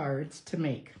fun cards to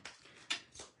make.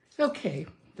 Okay,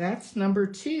 that's number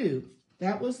 2.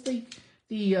 That was the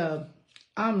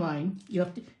online.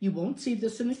 You won't see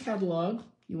this in the catalog.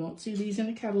 You won't see these in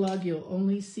the catalog. You'll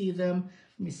only see them.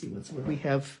 Let me see where we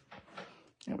have.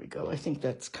 There we go. I think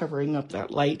that's covering up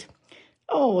that light.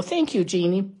 Oh, thank you,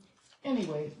 Jeannie.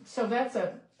 Anyway, so that's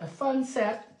a fun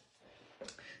set.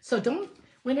 So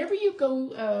whenever you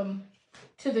go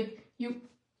you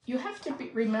have to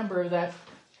remember that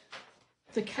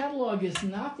the catalog is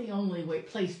not the only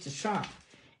place to shop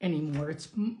anymore. It's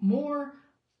more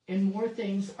and more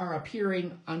things are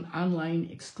appearing on online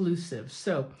exclusives.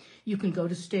 So you can go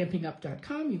to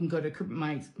stampingup.com. You can go to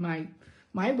my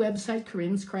website,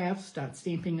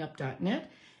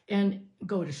 corinscrafts.stampingup.net, and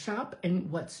go to shop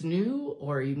and what's new,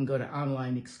 or you can go to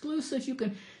online exclusives.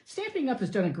 Stampin' Up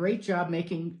has done a great job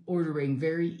making ordering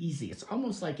very easy. It's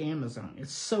almost like Amazon.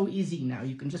 It's so easy now.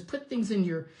 You can just put things in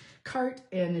your cart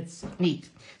and it's neat.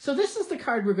 So this is the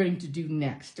card we're going to do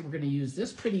next. We're going to use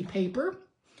this pretty paper,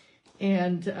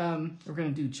 and we're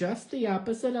going to do just the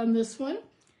opposite on this one.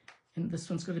 And this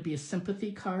one's going to be a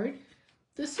sympathy card.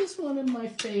 This is one of my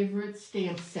favorite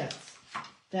stamp sets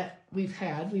that we've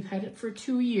had. We've had it for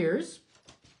 2 years.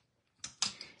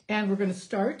 And we're going to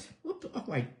start, oh,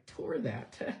 I tore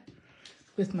that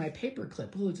with my paper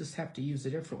clip. We'll just have to use a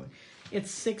different one.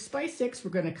 It's 6 by 6.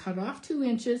 We're going to cut off 2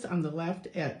 inches on the left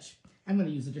edge. I'm going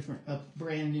to use a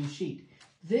brand new sheet.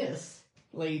 This,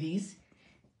 ladies,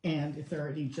 and if there are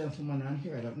any gentlemen on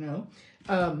here, I don't know.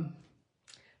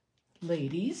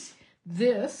 Ladies,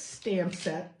 this stamp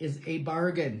set is a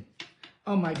bargain.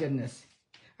 Oh my goodness.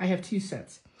 I have 2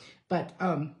 sets. But,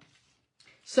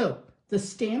 so the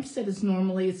stamp set is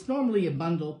normally a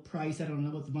bundle price. I don't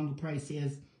know what the bundle price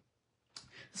is.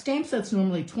 The stamp set's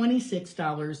normally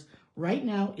 $26. Right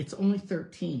now, it's only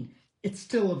 $13. It's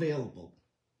still available.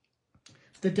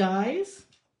 The dies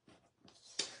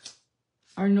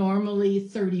are normally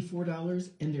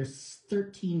 $34 and they're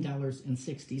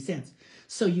 $13.60.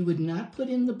 So you would not put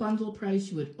in the bundle price,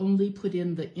 you would only put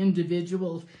in the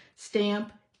individual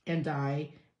stamp and die.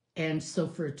 And so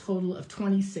for a total of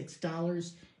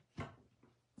 $26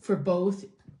 for both,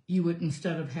 you would,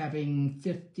 instead of having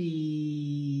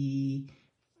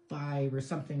 55 or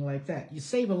something like that, you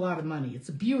save a lot of money. It's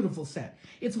a beautiful set.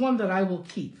 It's one that I will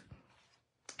keep.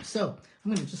 So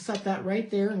I'm going to just set that right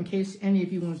there in case any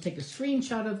of you want to take a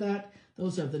screenshot of that.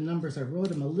 Those are the numbers. I wrote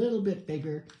them a little bit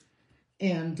bigger.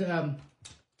 And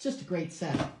just a great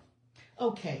set.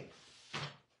 Okay.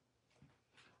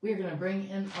 We're going to bring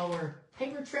in our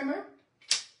paper trimmer.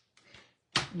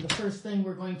 And the first thing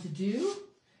we're going to do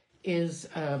is,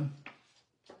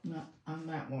 not on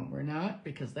that one, we're not,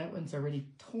 because that one's already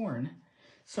torn.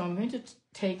 So I'm going to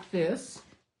take this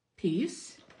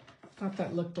piece. Thought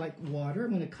that looked like water. I'm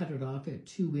going to cut it off at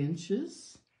 2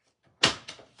 inches.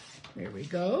 There we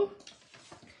go.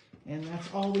 And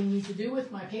that's all we need to do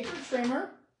with my paper trimmer.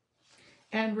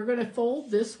 And we're going to fold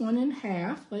this one in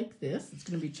half like this. It's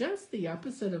going to be just the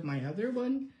opposite of my other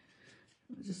one.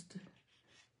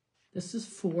 This is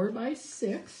 4 by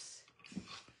 6.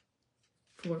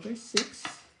 4 by 6.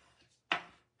 There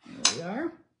we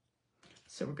are.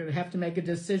 So we're going to have to make a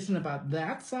decision about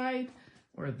that side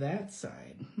or that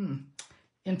side.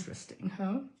 Interesting,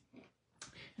 huh?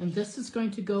 And this is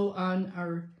going to go on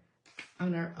our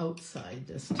outside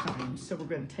this time. So we're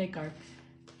going to take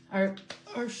our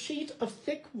sheet of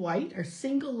thick white, our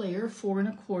single layer, 4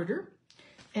 1/4,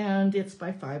 and it's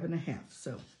by 5 1/2.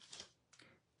 So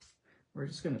we're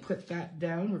just going to put that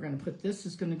down. We're going to put this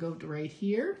is going to go right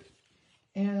here,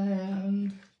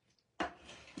 and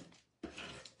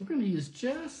we're going to use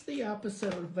just the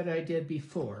opposite of what I did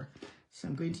before. So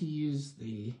I'm going to use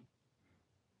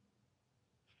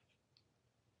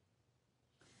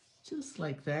just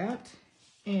like that,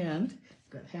 and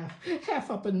got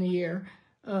half up in the air.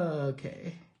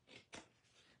 Okay,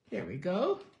 there we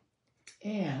go.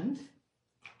 And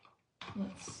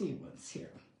let's see what's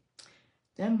here.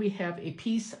 Then we have a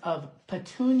piece of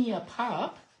petunia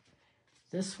pop.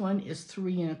 This one is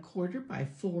 3 1/4 by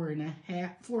 4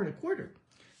 1/2, 4 1/4.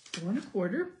 4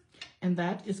 1/4, and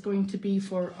that is going to be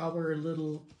for our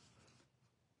little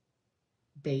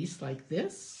base like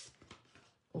this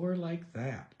or like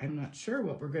that. I'm not sure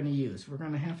what we're going to use. We're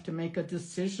going to have to make a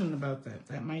decision about that.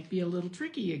 That might be a little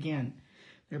tricky again.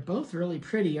 They're both really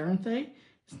pretty, aren't they?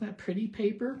 Isn't that pretty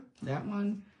paper? That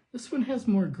one, this one has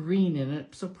more green in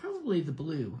it, so probably the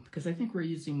blue, because I think we're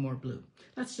using more blue.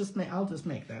 I'll just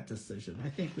make that decision. I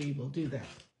think we will do that.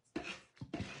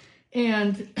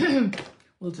 And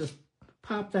we'll just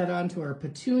pop that onto our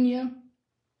petunia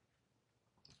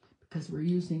because we're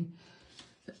using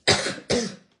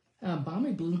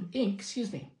Balmy Blue ink,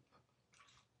 excuse me.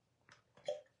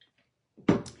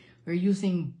 We're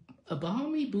using a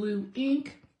Balmy Blue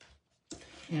ink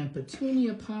and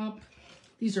petunia pop.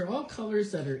 These are all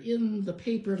colors that are in the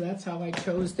paper. That's how I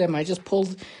chose them. I just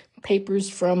pulled papers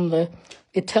from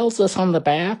it tells us on the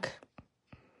back.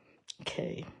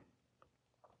 Okay.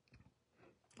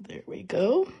 There we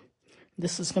go.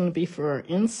 This is going to be for our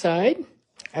inside.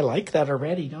 I like that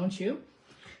already, don't you?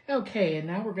 Okay, and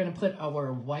now we're going to put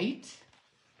our white,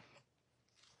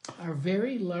 our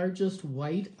very largest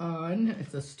white on.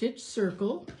 It's a stitch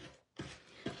circle.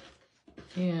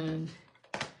 And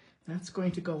that's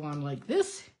going to go on like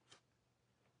this.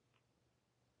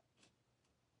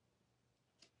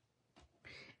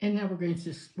 And now we're going to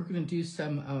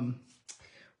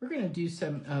do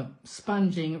some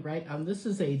sponging right on. This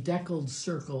is a deckled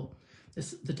circle.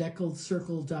 The deckled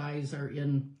circle dies are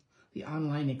in the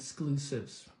online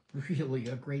exclusives. Really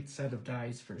a great set of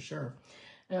dies for sure.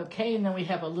 Okay, and then we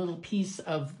have a little piece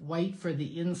of white for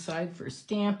the inside for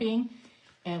stamping.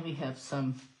 And we have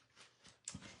some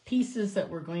pieces that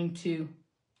we're going to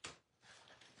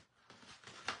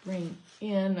bring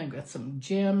in. I've got some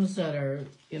gems that are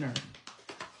in our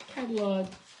catalog.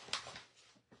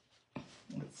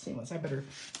 Let's see, I better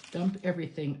dump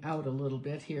everything out a little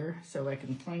bit here so I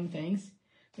can find things.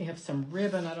 We have some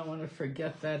ribbon. I don't want to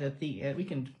forget that at the end. We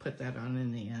can put that on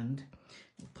in the end.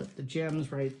 We'll put the gems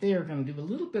right there. We're going to do a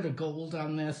little bit of gold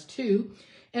on this too.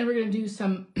 And we're going to do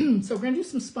some, so we're going to do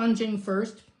some sponging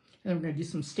first, and then we're going to do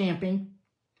some stamping.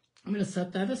 I'm going to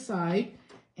set that aside,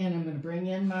 and I'm going to bring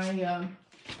in my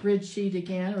grid sheet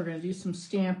again. We're going to do some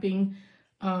stamping.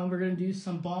 We're going to do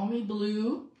some Balmy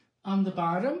Blue on the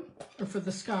bottom, or for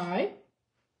the sky.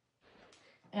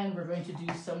 And we're going to do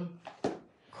some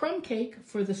crumb cake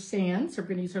for the sand. So we're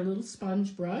going to use our little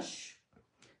sponge brush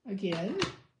again.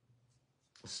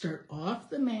 start off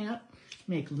the mat,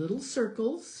 make little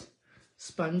circles,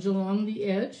 sponge along the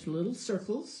edge, little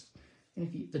circles. And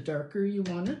if you, the darker you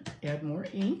want it, add more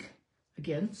ink.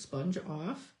 Again, sponge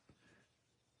off.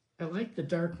 I like the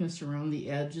darkness around the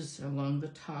edges along the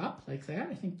top, like that.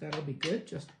 I think that'll be good.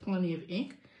 Just plenty of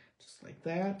ink, just like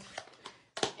that.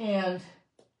 And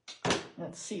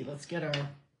let's see, let's get our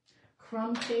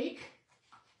crumb cake.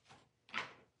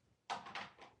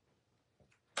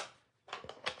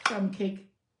 Crumb cake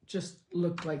just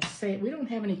looked like sand. We don't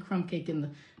have any crumb cake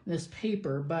in this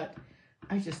paper, but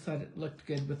I just thought it looked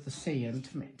good with the sand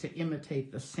to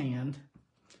imitate the sand.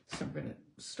 So I'm going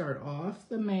to start off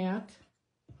the mat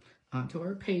onto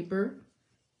our paper.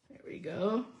 There we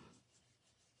go.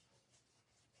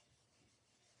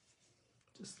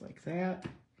 Just like that.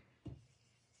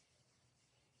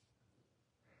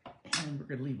 And we're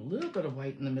going to leave a little bit of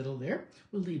white in the middle there.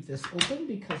 We'll leave this open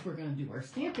because we're going to do our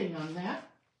stamping on that.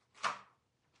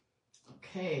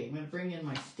 Okay, I'm going to bring in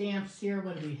my stamps here.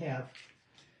 What do we have?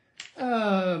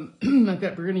 We're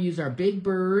going to use our big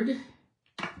bird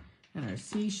and our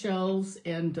seashells.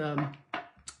 And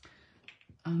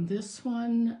on this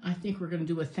one, I think we're going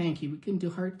to do a thank you. We can do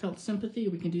heartfelt sympathy.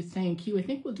 We can do thank you. I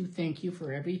think we'll do thank you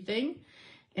for everything.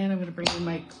 And I'm going to bring in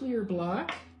my clear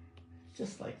block,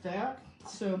 just like that.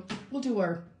 So we'll do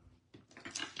our,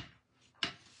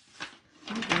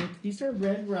 these are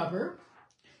red rubber.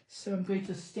 So I'm going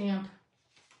to stamp.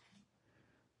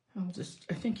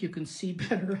 I think you can see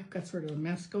better. I've got sort of a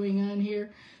mess going on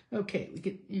here. Okay,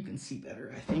 you can see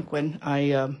better, I think, when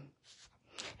I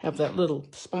have that little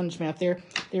sponge mat there.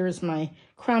 There is my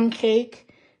crumb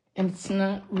cake, and it's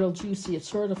not real juicy. It's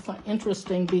sort of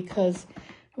interesting because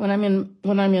when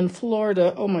I'm in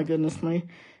Florida, oh my goodness,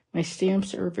 my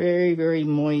stamps are very, very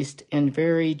moist and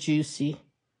very juicy.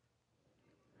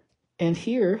 And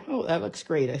here, oh, that looks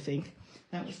great, I think.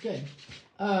 That was good.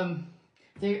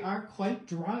 They are quite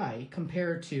dry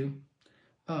compared to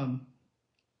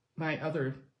my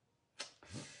other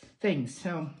things.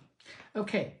 So,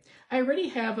 okay, I already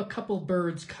have a couple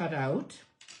birds cut out.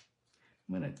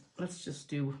 Let's just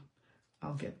do,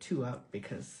 I'll get 2 out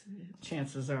because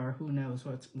chances are, who knows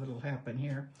what'll happen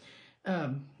here.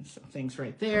 Some things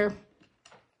right there.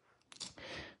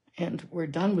 And we're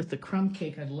done with the crumb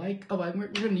cake. we're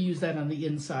going to use that on the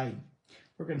inside.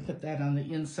 We're going to put that on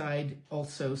the inside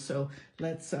also. So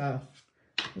let's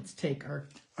take our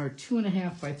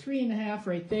 2.5 by 3.5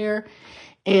 right there.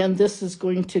 And this is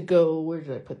going to go, where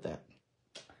did I put that?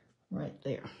 Right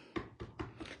there.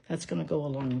 That's going to go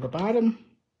along the bottom.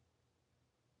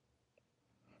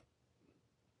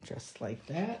 Just like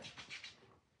that.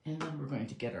 And then we're going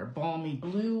to get our Balmy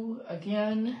Blue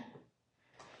again.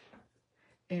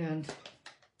 And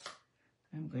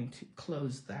I'm going to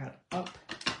close that up.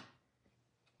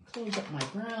 Close up my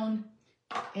brown,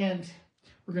 and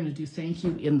we're going to do thank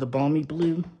you in the Balmy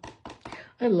Blue.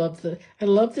 I love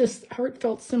this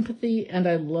heartfelt sympathy, and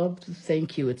I love the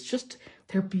thank you. It's just,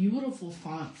 they're beautiful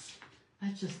fonts.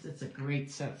 It's a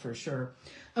great set for sure.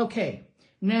 Okay,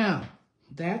 now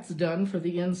that's done for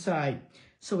the inside.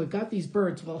 So we've got these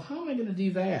birds. Well, how am I going to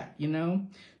do that, you know?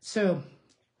 So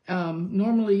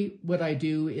normally what I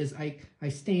do is I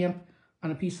stamp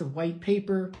on a piece of white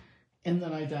paper, and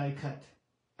then I die cut.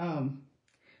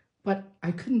 But I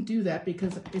couldn't do that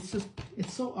because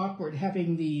it's so awkward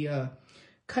having the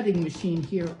cutting machine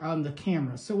here on the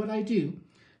camera. So what I do,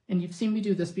 and you've seen me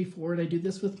do this before, and I do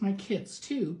this with my kits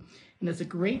too, and it's a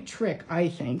great trick, I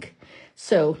think.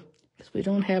 So, because we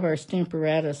don't have our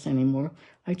stamparatus anymore,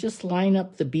 I just line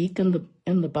up the beak and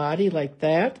the body like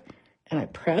that, and I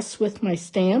press with my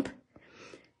stamp.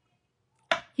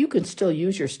 You can still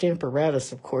use your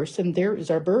stamparatus, of course, and there is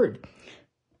our bird.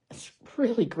 It's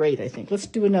really great, I think. Let's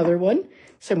do another one.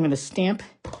 So I'm going to stamp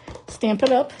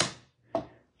it up,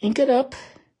 ink it up,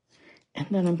 and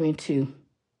then I'm going to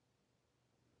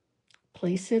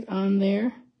place it on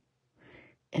there.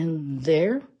 And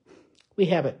there we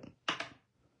have it.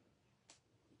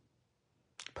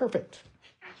 Perfect.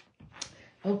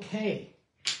 Okay.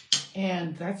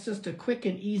 And that's just a quick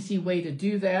and easy way to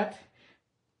do that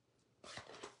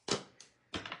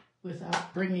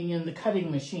without bringing in the cutting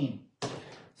machine.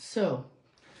 So,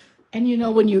 and you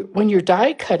know, when you're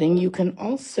die cutting, you can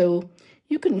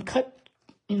cut,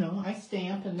 you know, I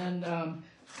stamp and then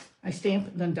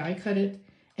die cut it,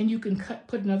 and you can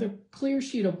put another clear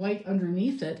sheet of white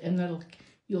underneath it, and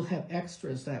you'll have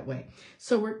extras that way.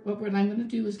 So what I'm going to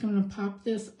do is going to pop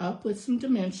this up with some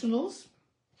dimensionals,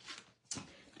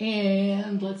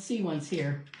 and let's see one's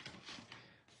here.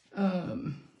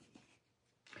 I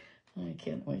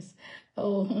can't always.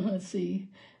 Oh, let's see.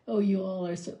 Oh, you all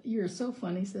are you're so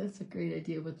funny. So that's a great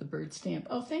idea with the bird stamp.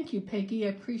 Oh, thank you, Peggy. I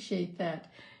appreciate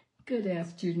that. Good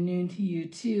afternoon to you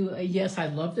too. Yes, I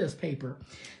love this paper.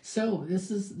 So this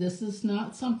is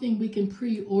not something we can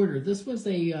pre-order. This was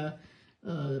a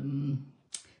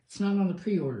it's not on the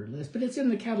pre-order list, but it's in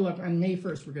the catalog. On May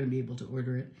 1st, we're going to be able to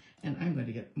order it, and I'm going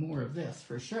to get more of this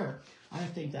for sure. I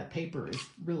think that paper is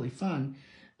really fun.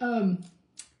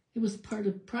 It was part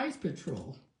of Prize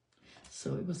Patrol.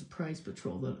 So it was a Prize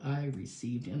Patrol that I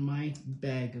received in my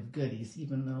bag of goodies,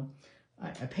 even though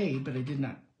I paid, but I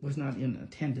was not in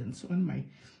attendance. One of my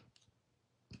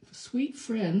sweet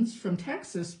friends from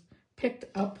Texas picked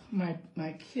up my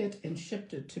kit and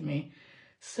shipped it to me.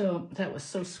 So that was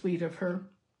so sweet of her.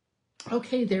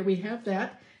 Okay, there we have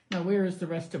that. Now, where is the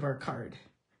rest of our card?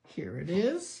 Here it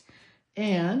is.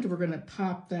 And we're going to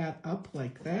pop that up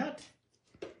like that.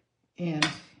 And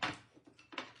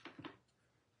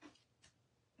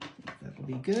that'll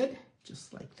be good,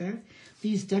 just like that.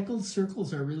 These deckled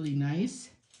circles are really nice.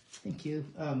 I think you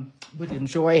would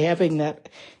enjoy having that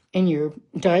in your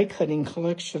die cutting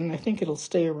collection. I think it'll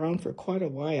stay around for quite a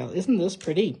while. Isn't this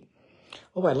pretty?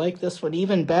 Oh, I like this one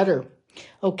even better.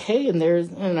 Okay, and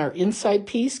our inside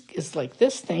piece is like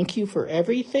this. Thank you for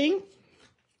everything.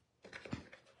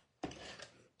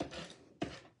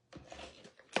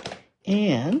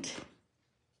 And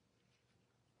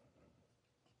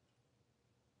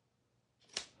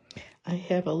I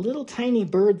have a little tiny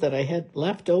bird that I had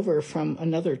left over from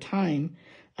another time.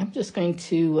 I'm just going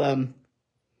to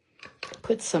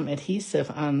put some adhesive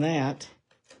on that.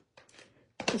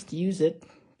 Just use it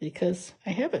because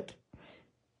I have it.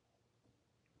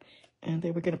 And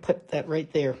then we're going to put that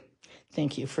right there.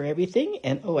 Thank you for everything.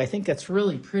 And oh, I think that's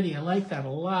really pretty. I like that a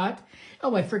lot.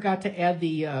 Oh, I forgot to add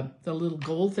the little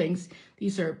gold things.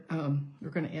 These are,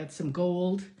 we're going to add some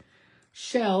gold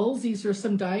shells. These are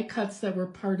some die cuts that were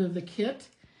part of the kit.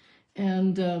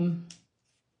 And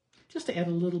just to add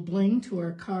a little bling to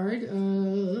our card.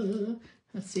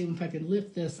 Let's see if I can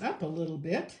lift this up a little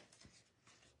bit.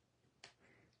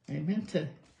 I meant to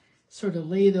sort of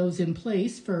lay those in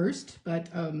place first, but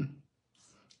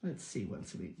let's see,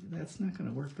 that's not going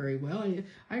to work very well.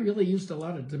 I really used a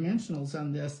lot of dimensionals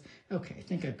on this. Okay, I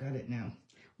think I've got it now.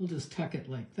 We'll just tuck it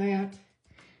like that,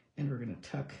 and we're going to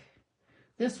tuck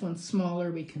this one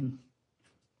smaller.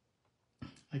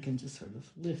 I can just sort of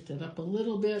lift it up a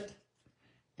little bit,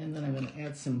 and then I'm going to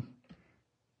add some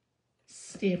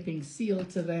stamping seal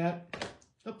to that.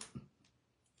 Oh,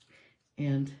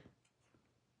 and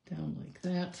down like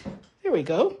that. There we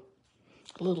go.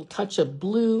 A little touch of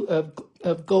blue,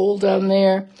 of gold on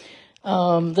there.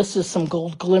 This is some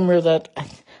gold glimmer that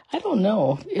I don't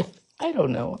know.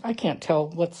 I can't tell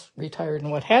what's retired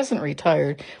and what hasn't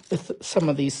retired with some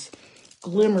of these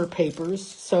glimmer papers.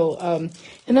 So,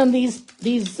 and then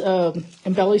these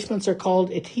embellishments are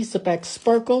called Adhesive X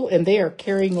Sparkle, and they are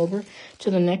carrying over to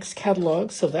the next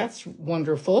catalog. So that's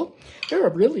wonderful. There are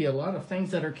really a lot of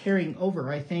things that are carrying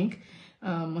over, I think,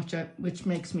 which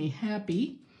makes me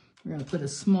happy. We're going to put a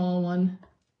small one.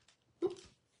 Oops.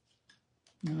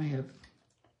 Now I have,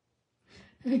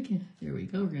 okay, there we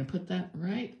go. We're going to put that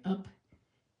right up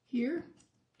here.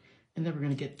 And then we're going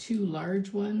to get two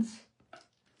large ones.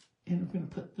 And we're going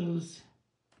to put those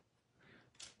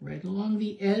right along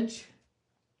the edge,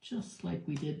 just like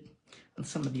we did on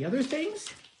some of the other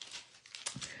things.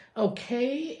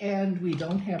 Okay, and we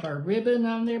don't have our ribbon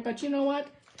on there, but you know what?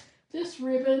 This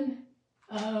ribbon,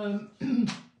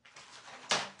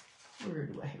 where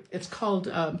do I have it? It's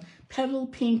called Petal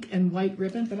Pink and White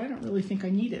Ribbon, but I don't really think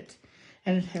I need it.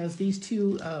 And it has these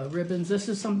two ribbons. This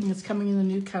is something that's coming in the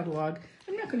new catalog.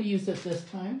 I'm not going to use it this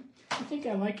time. I think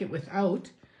I like it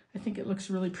without. I think it looks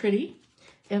really pretty.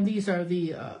 And these are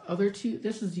the other two.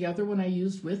 This is the other one I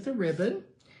used with the ribbon.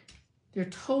 They're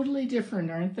totally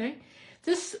different, aren't they?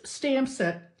 This stamp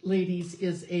set, ladies,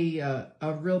 is a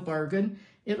real bargain.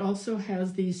 It also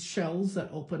has these shells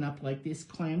that open up like these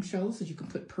clam shells that you can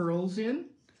put pearls in.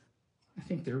 I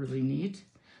think they're really neat.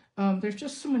 There's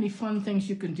just so many fun things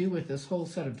you can do with this whole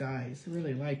set of dies. I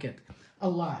really like it a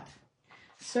lot.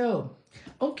 So,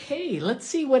 okay, let's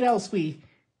see what else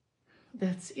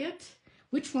that's it.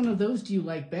 Which one of those do you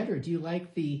like better? Do you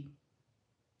like the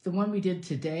one we did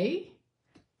today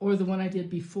or the one I did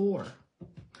before?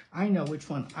 I know which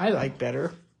one I like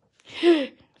better.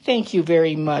 Thank you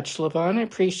very much, Levon. I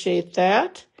appreciate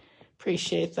that.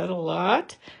 Appreciate that a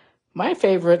lot. My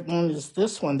favorite one is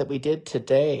this one that we did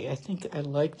today. I think I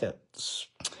like that.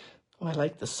 Oh, I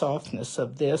like the softness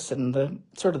of this and the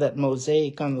sort of that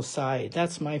mosaic on the side.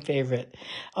 That's my favorite.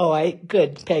 Oh,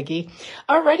 good, Peggy.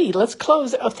 Alrighty, let's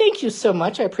close. Oh, thank you so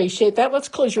much. I appreciate that. Let's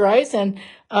close your eyes and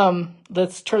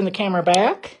let's turn the camera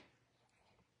back.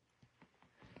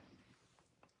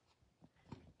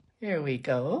 There we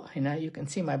go. And now you can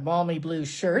see my Balmy Blue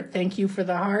shirt. Thank you for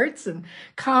the hearts and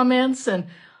comments and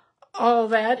all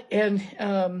that.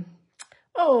 And,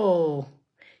 oh,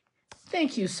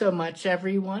 thank you so much,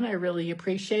 everyone. I really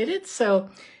appreciate it. So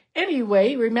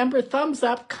anyway, remember, thumbs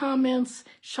up, comments,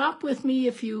 shop with me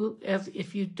if you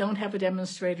don't have a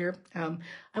demonstrator.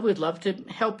 I would love to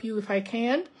help you if I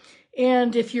can.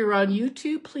 And if you're on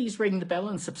YouTube, please ring the bell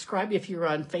and subscribe. If you're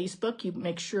on Facebook, you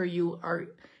make sure you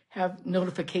have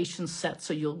notifications set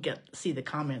so you'll see the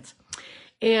comments.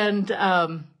 And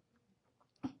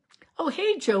oh,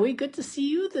 hey, Joey, good to see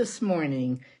you this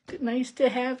morning. Nice to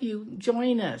have you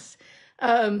join us.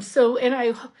 And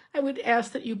I would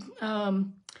ask that you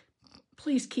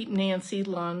please keep Nancy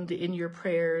Lund in your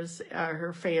prayers,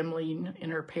 her family in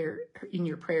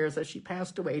your prayers as she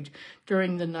passed away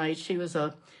during the night. She was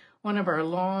one of our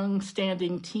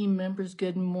long-standing team members.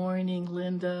 Good morning,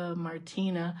 Linda,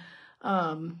 Martina.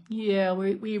 Yeah,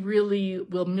 we really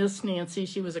will miss Nancy.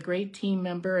 She was a great team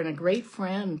member and a great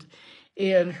friend.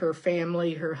 And her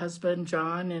family, her husband,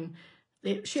 John, and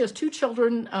she has 2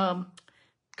 children.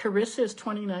 Carissa is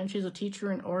 29. She's a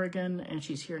teacher in Oregon, and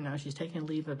she's here now. She's taking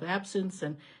leave of absence,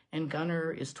 and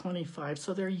Gunnar is 25,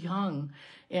 so they're young.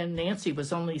 And Nancy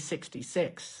was only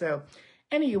 66. So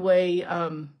anyway,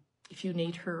 if you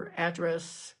need her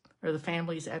address or the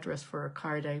family's address for a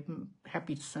card, I'm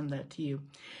happy to send that to you.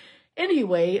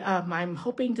 Anyway, I'm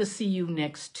hoping to see you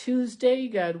next Tuesday,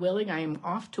 God willing. I am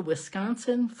off to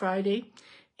Wisconsin Friday,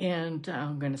 and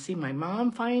I'm going to see my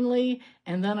mom finally,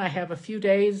 and then I have a few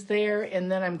days there, and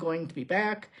then I'm going to be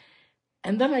back.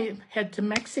 And then I head to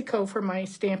Mexico for my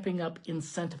Stamping Up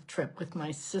incentive trip with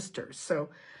my sister. So,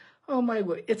 oh my,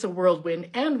 it's a whirlwind,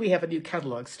 and we have a new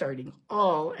catalog starting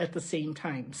all at the same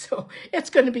time. So it's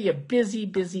going to be a busy,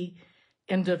 busy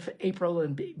end of April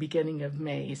and beginning of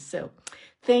May. So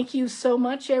thank you so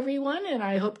much, everyone, and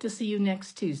I hope to see you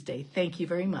next Tuesday. Thank you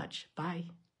very much. Bye.